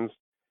questions,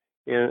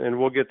 and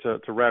we'll get to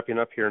wrapping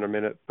up here in a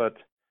minute, but,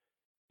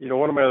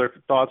 one of my other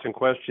thoughts and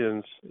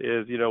questions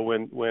is,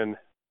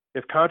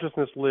 if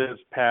consciousness lives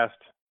past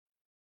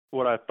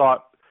what I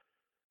thought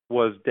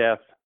was death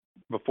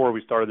before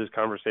we started this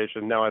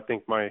conversation, now I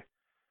think my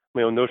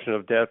own notion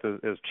of death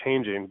is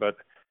changing. But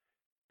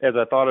as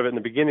I thought of it in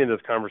the beginning of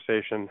this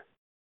conversation,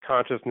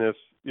 consciousness,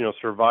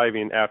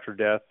 surviving after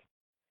death,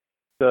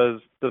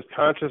 does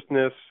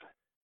consciousness,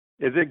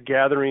 is it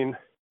gathering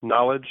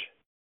knowledge,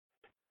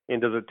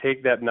 and does it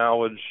take that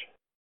knowledge,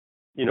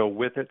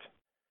 with it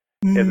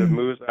as it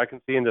moves? I can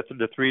see in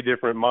the three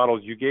different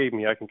models you gave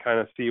me, I can kind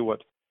of see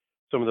what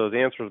some of those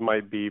answers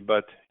might be.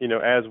 But,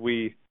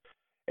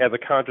 as a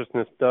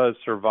consciousness does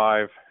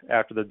survive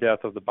after the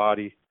death of the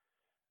body,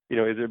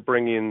 is it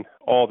bringing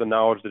all the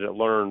knowledge that it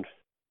learned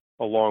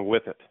along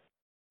with it?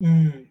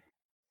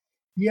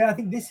 Yeah, I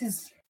think this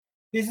is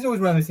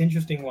always one of those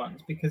interesting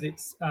ones, because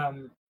it's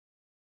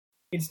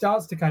it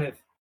starts to kind of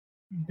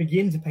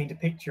begin to paint a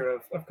picture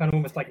of kind of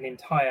almost like an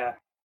entire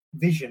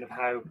vision of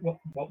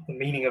what the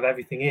meaning of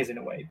everything is, in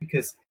a way.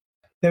 Because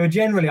I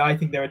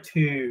think there are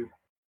two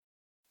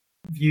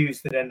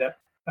views that end up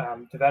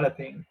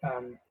developing.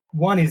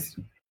 One is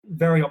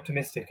very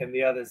optimistic, and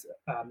the other's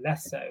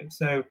less so.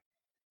 So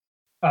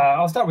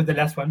I'll start with the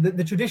less one.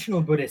 The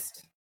traditional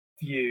Buddhist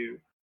view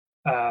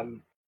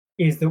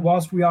is that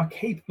whilst we are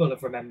capable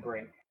of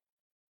remembering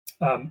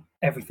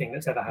everything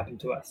that's ever happened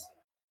to us,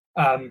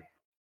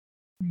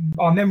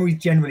 our memories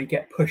generally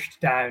get pushed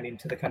down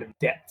into the kind of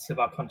depths of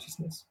our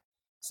consciousness.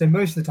 So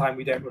most of the time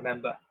we don't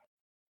remember,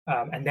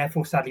 and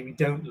therefore, sadly, we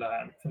don't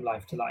learn from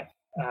life to life.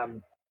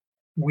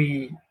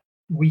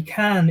 We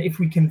can, if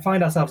we can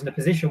find ourselves in a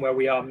position where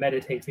we are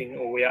meditating,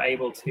 or we are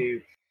able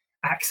to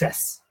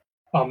access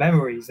our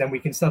memories, then we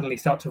can suddenly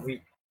start to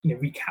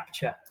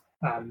recapture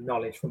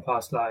knowledge from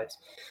past lives.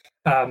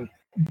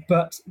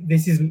 But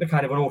this isn't a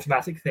kind of an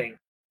automatic thing.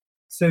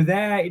 So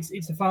there,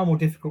 it's a far more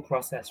difficult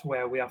process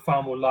where we are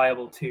far more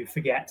liable to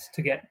forget,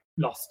 to get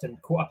lost and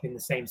caught up in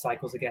the same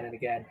cycles again and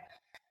again.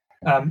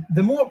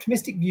 The more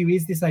optimistic view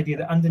is this idea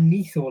that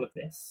underneath all of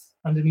this,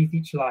 underneath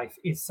each life,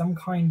 is some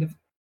kind of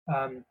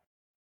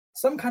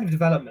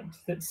development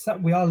that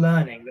we are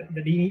learning,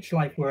 that in each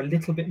life we're a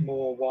little bit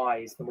more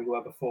wise than we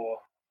were before,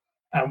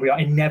 and we are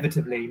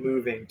inevitably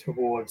moving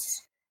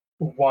towards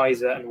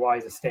wiser and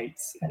wiser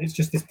states. And it's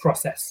just this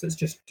process that's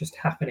just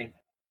happening.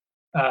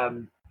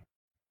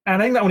 And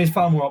I think that one is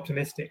far more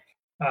optimistic.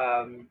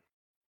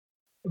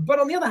 But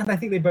on the other hand, I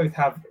think they both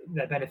have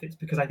their benefits,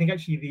 because I think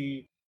actually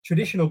the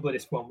traditional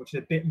Buddhist one, which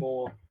is a bit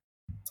more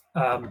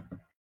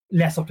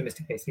less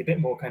optimistic, basically, a bit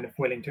more kind of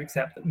willing to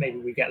accept that maybe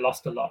we get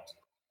lost a lot,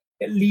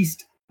 at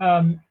least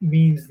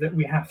means that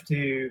we have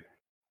to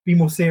be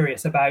more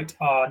serious about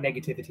our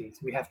negativities.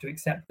 We have to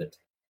accept that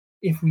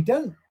if we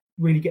don't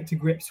really get to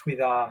grips with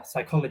our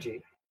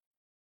psychology,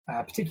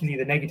 particularly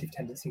the negative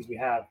tendencies we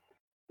have,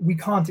 we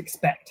can't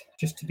expect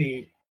just to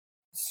be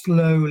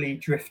slowly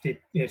drifted,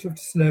 sort of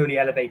slowly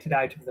elevated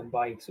out of them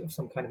by sort of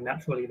some kind of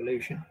natural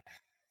evolution.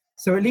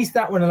 So at least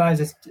that one allows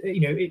us to,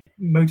 it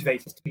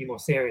motivates us to be more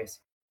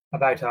serious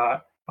about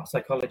our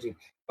psychology.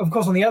 Of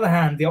course, on the other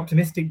hand, the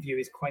optimistic view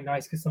is quite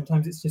nice, because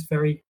sometimes it's just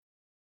very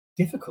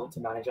difficult to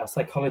manage our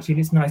psychology. And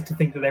it's nice to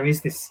think that there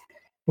is this,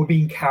 we're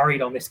being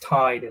carried on this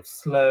tide of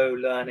slow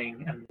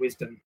learning and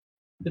wisdom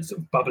that's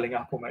sort of bubbling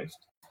up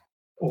almost,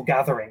 or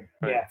gathering,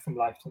 from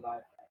life to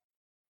life.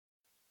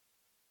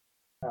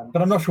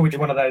 But I'm not sure which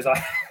one of those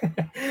I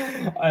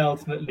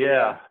ultimately.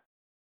 Yeah,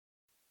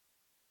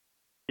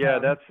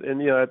 that's,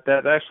 and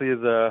that actually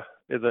is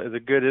a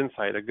good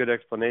insight, a good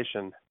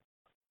explanation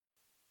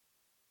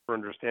for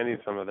understanding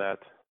some of that.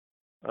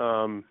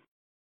 So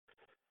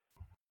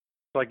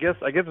I guess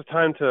it's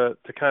time to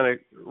kind of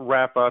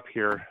wrap up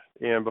here.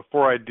 And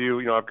before I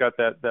do, I've got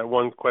that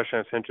one question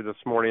I sent you this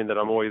morning that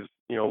I'm always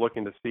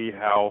looking to see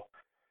how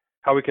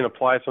we can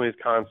apply some of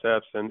these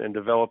concepts and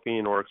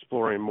developing or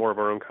exploring more of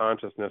our own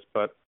consciousness.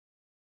 But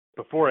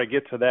before I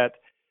get to that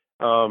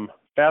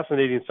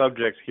fascinating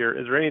subject here,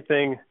 is there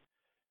anything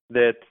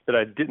that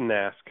I didn't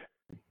ask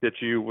that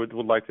you would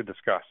like to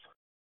discuss?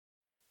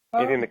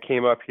 Anything that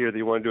came up here that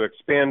you wanted to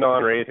expand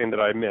on, or anything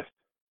that I missed?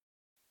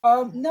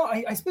 No,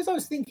 I suppose I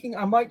was thinking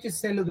I might just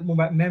say a little bit more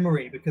about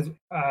memory, because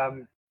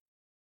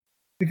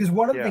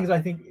one of the things I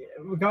think,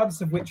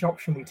 regardless of which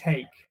option we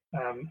take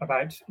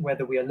about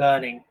whether we are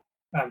learning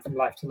from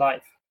life to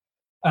life,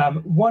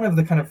 one of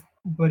the kind of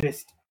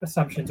Buddhist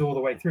assumptions all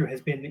the way through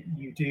has been that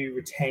you do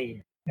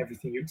retain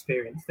everything you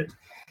experience, that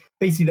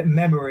basically that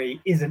memory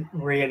isn't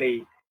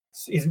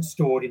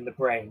stored in the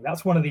brain.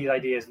 That's one of these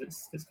ideas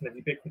that's kind of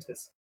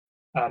ubiquitous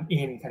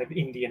in kind of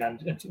Indian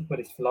and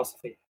Buddhist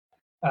philosophy.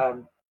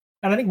 And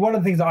I think one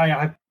of the things that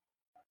I've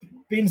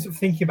been sort of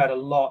thinking about a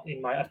lot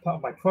as part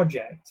of my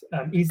project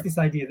is this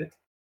idea that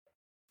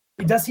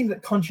it does seem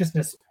that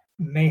consciousness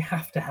may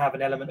have to have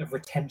an element of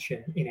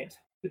retention in it,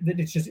 that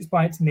it's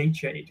by its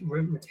nature, it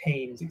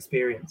retains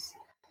experience.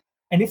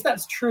 And if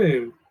that's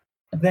true,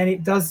 then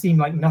it does seem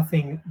like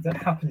nothing that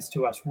happens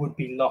to us would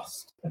be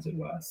lost, as it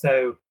were.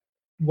 So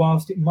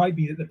whilst it might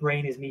be that the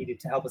brain is needed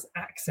to help us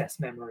access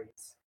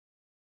memories,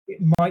 it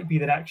might be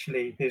that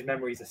actually those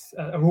memories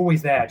are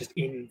always there, just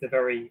in the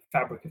very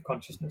fabric of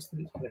consciousness,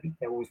 that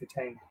they're always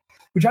retained,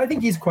 which I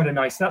think is quite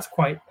that's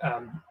quite,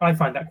 I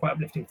find that quite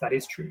uplifting if that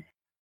is true,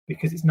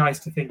 because it's nice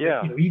to think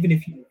that, even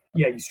if you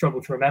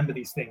struggle to remember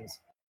these things,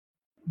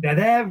 they're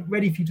there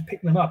ready for you to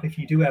pick them up if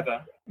you do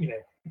ever,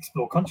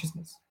 explore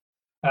consciousness,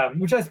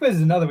 which I suppose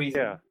is another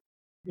reason.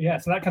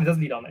 So that kind of does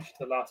lead on actually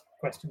to the last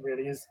question,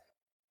 really, is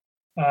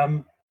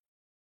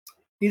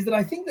that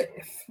I think that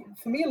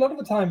for me, a lot of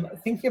the time,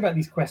 thinking about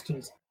these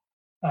questions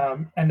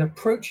and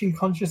approaching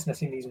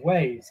consciousness in these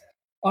ways,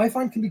 I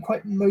find can be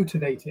quite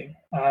motivating,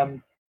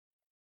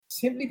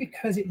 simply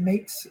because it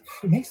makes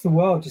the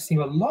world just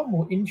seem a lot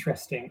more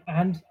interesting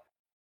and,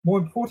 more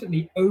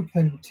importantly,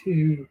 open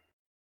to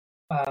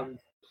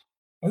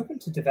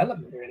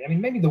development, really. I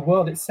mean, maybe the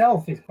world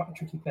itself is quite a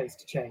tricky place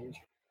to change,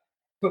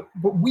 but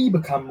we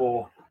become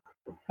more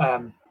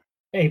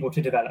able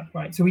to develop,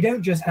 right? So we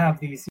don't just have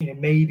these,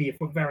 maybe if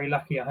we're very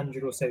lucky,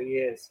 100 or so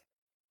years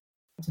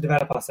to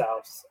develop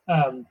ourselves.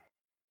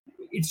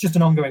 It's just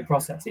an ongoing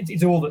process.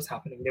 It's all that's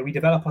happening. We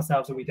develop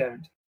ourselves or we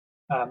don't.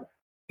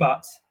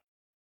 But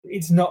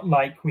it's not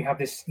like we have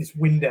this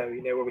window,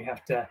 where we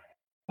have to,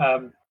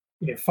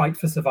 fight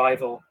for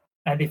survival,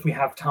 and if we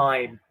have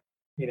time,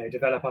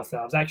 develop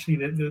ourselves. Actually,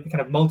 the kind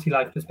of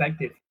multi-life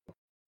perspective,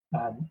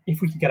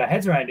 if we can get our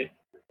heads around it,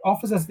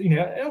 offers us,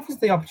 it offers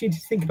the opportunity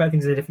to think about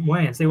things in a different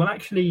way and say, well,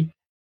 actually,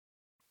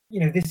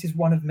 this is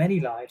one of many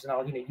lives, and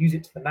I'll, use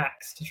it to the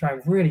max to try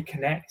and really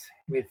connect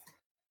with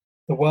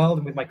the world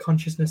and with my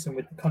consciousness and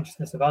with the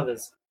consciousness of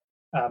others.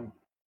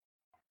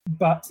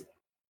 But,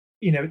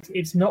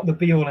 it's not the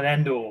be all and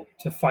end all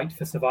to fight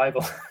for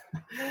survival.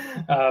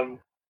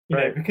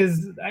 Right.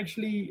 Because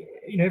actually,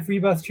 if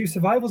rebirth's true,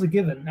 survival's a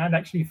given, and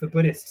actually for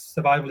Buddhists,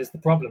 survival is the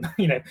problem.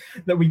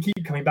 That we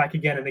keep coming back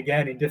again and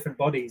again in different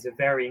bodies of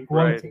varying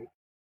quality.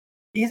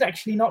 is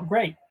actually not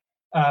great.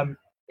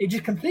 It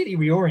just completely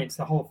reorients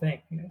the whole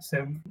thing.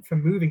 So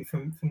from moving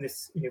from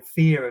this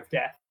fear of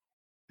death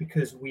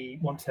because we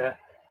want to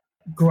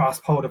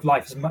grasp hold of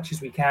life as much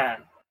as we can,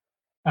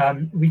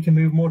 we can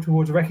move more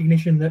towards a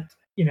recognition that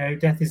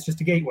death is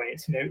just a gateway.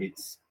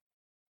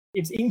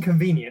 It's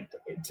inconvenient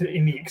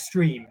in the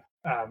extreme,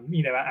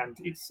 and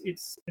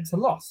it's a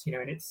loss,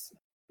 and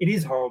it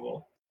is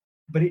horrible,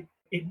 but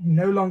it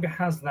no longer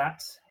has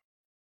that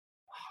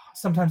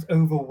sometimes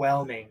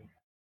overwhelming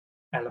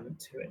element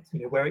to it,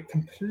 where it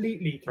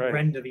completely can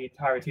render the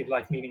entirety of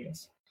life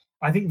meaningless.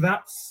 I think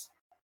that's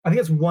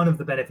one of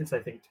the benefits, I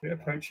think, to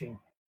approaching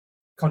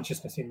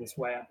consciousness in this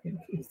way. I think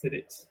is that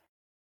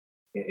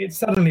it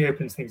suddenly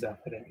opens things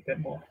up, I think, a bit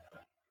more.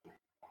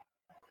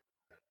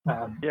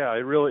 Yeah,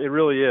 it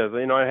really is.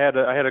 I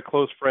had a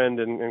close friend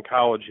in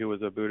college who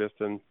was a Buddhist,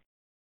 and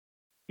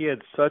he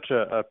had such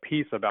a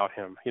peace about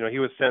him. He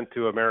was sent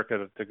to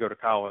America to go to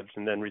college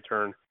and then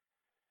return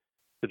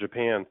to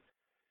Japan,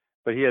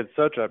 but he had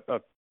such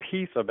a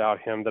peace about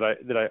him that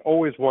I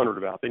always wondered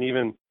about. And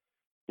even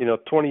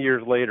 20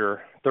 years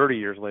later, 30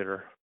 years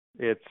later,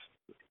 it's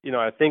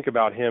I think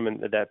about him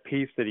and that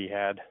peace that he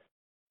had,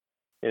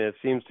 and it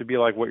seems to be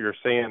like what you're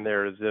saying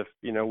there is if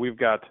we've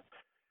got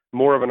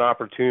more of an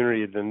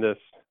opportunity than this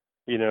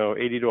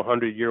 80 to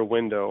 100 year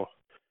window.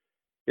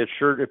 It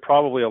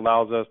probably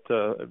allows us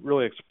to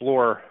really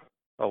explore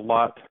a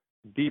lot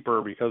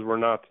deeper because we're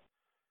not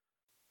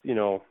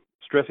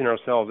stressing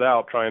ourselves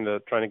out trying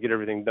to get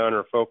everything done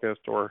or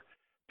focused or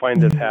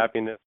find this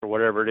happiness or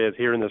whatever it is.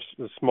 Here in this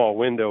small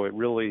window, it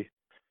really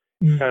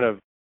kind of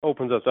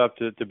opens us up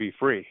to be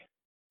free.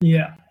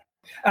 Yeah,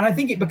 and I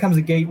think it becomes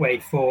a gateway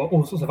for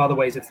all sorts of other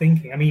ways of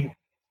thinking. I mean,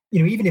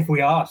 even if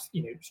we are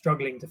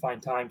struggling to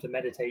find time to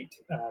meditate,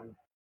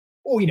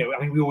 or we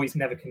always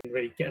never can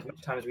really get as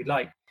much time as we'd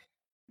like.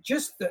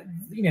 Just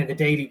the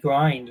daily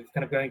grind of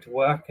kind of going to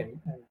work and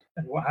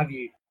what have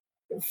you,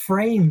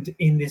 framed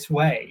in this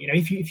way.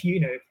 If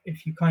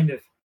you kind of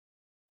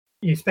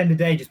spend a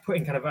day just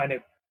putting kind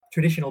of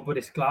traditional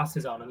Buddhist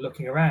glasses on and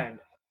looking around,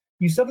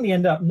 you suddenly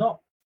end up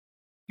not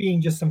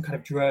being just some kind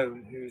of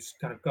drone who's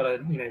kind of got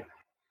to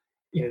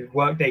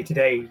work day to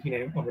day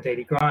on the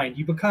daily grind.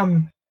 You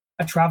become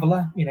a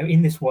traveler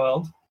in this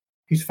world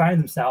who's found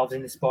themselves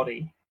in this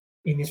body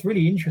in this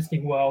really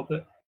interesting world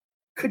that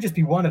could just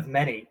be one of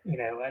many,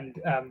 and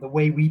the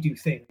way we do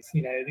things,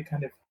 the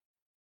kind of,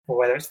 or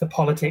whether it's the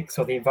politics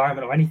or the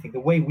environment or anything, the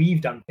way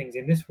we've done things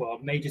in this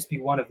world may just be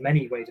one of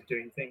many ways of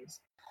doing things.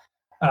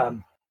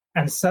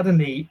 And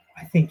suddenly,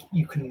 I think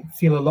you can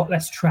feel a lot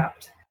less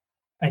trapped,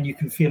 and you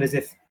can feel as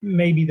if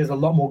maybe there's a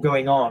lot more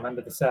going on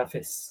under the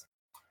surface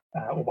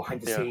or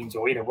behind the scenes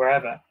or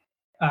wherever.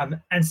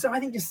 And so I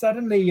think just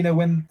suddenly,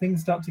 when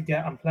things start to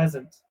get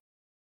unpleasant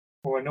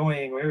or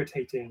annoying or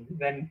irritating,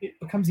 then it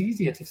becomes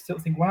easier to still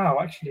think, wow,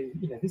 actually,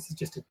 this is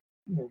just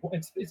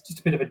it's just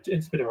a bit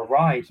of a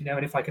ride,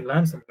 and if I can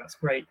learn something, that's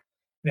great.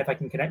 And if I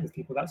can connect with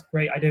people, that's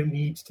great. I don't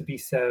need to be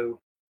so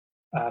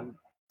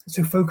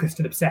focused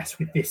and obsessed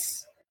with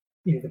this,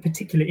 the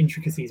particular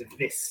intricacies of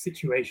this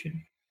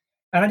situation.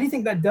 And I do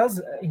think that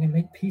does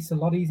make peace a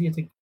lot easier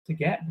to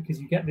get, because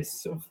you get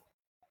this sort of,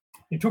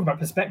 you talk about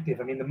perspective.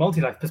 I mean, the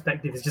multi-life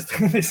perspective is just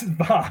this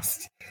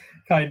vast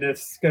kind of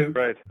scope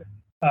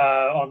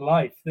on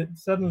life that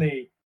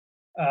suddenly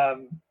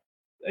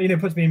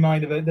puts me in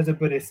mind of there's a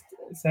Buddhist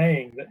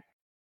saying that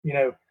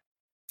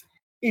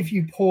if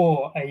you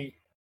pour a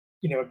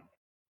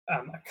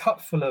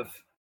cup full of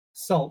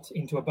salt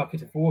into a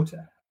bucket of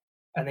water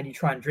and then you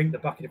try and drink the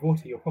bucket of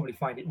water, you'll probably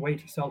find it way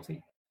too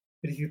salty.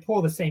 But if you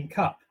pour the same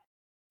cup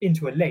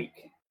into a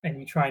lake and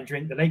you try and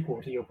drink the lake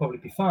water, you'll probably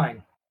be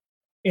fine.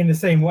 In the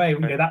same way,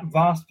 that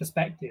vast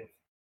perspective,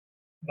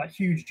 that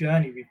huge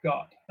journey we've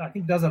got, I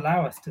think does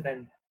allow us to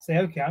then say,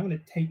 okay, I'm going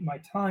to take my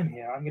time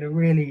here. I'm going to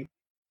really,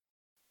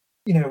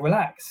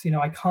 relax.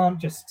 I can't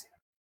just,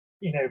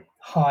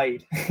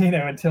 hide,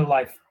 until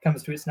life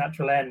comes to its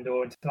natural end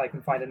or until I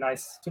can find a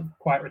nice sort of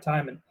quiet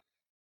retirement.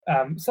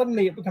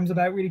 Suddenly it becomes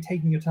about really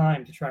taking your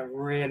time to try and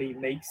really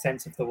make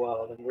sense of the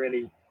world and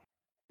really,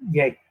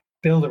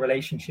 build a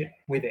relationship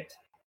with it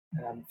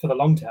for the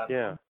long term.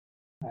 Yeah.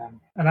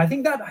 And I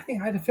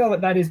feel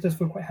that is does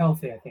feel quite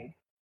healthy, I think.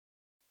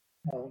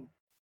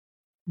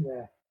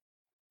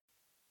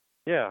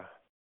 Yeah,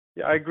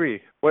 I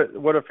agree.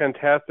 What a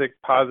fantastic,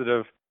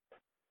 positive,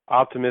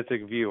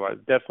 optimistic view.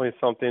 Definitely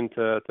something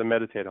to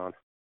meditate on.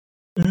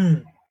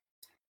 And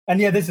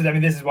this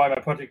is why my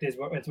project is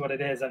what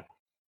it is. I'm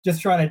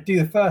just trying to do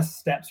the first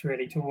steps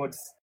really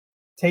towards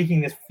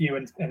taking this view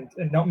and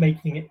not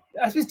making it,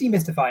 I suppose,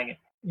 demystifying it.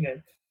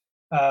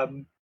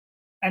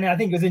 And I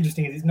think what's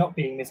interesting is it's not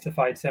being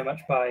mystified so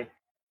much by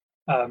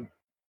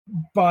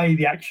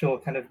the actual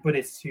kind of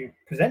Buddhists who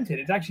present it.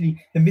 It's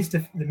actually the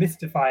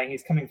mystifying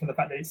is coming from the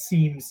fact that it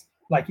seems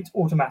like it's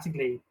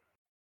automatically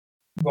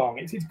wrong.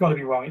 It's got to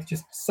be wrong. It's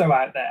just so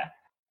out there.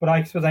 But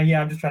I suppose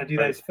I'm just trying to do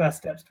those first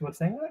steps towards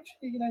saying, well,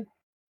 actually,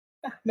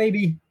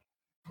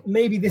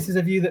 maybe this is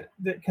a view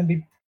that can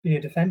be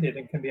defended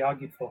and can be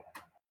argued for.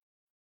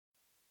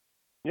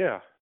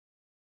 Yeah.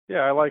 Yeah,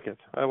 I like it.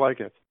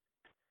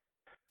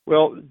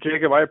 Well,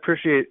 Jacob, I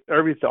appreciate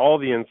all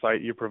the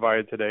insight you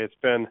provided today. It's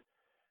been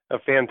a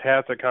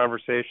fantastic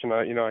conversation.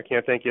 I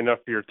can't thank you enough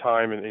for your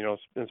time and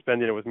and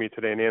spending it with me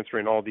today and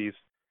answering all these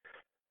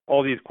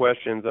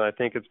questions. And I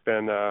think it's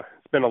been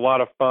a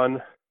lot of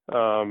fun.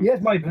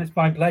 Yes, it's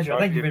my pleasure.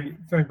 Thank you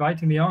for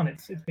inviting me on.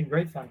 It's been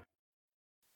great fun.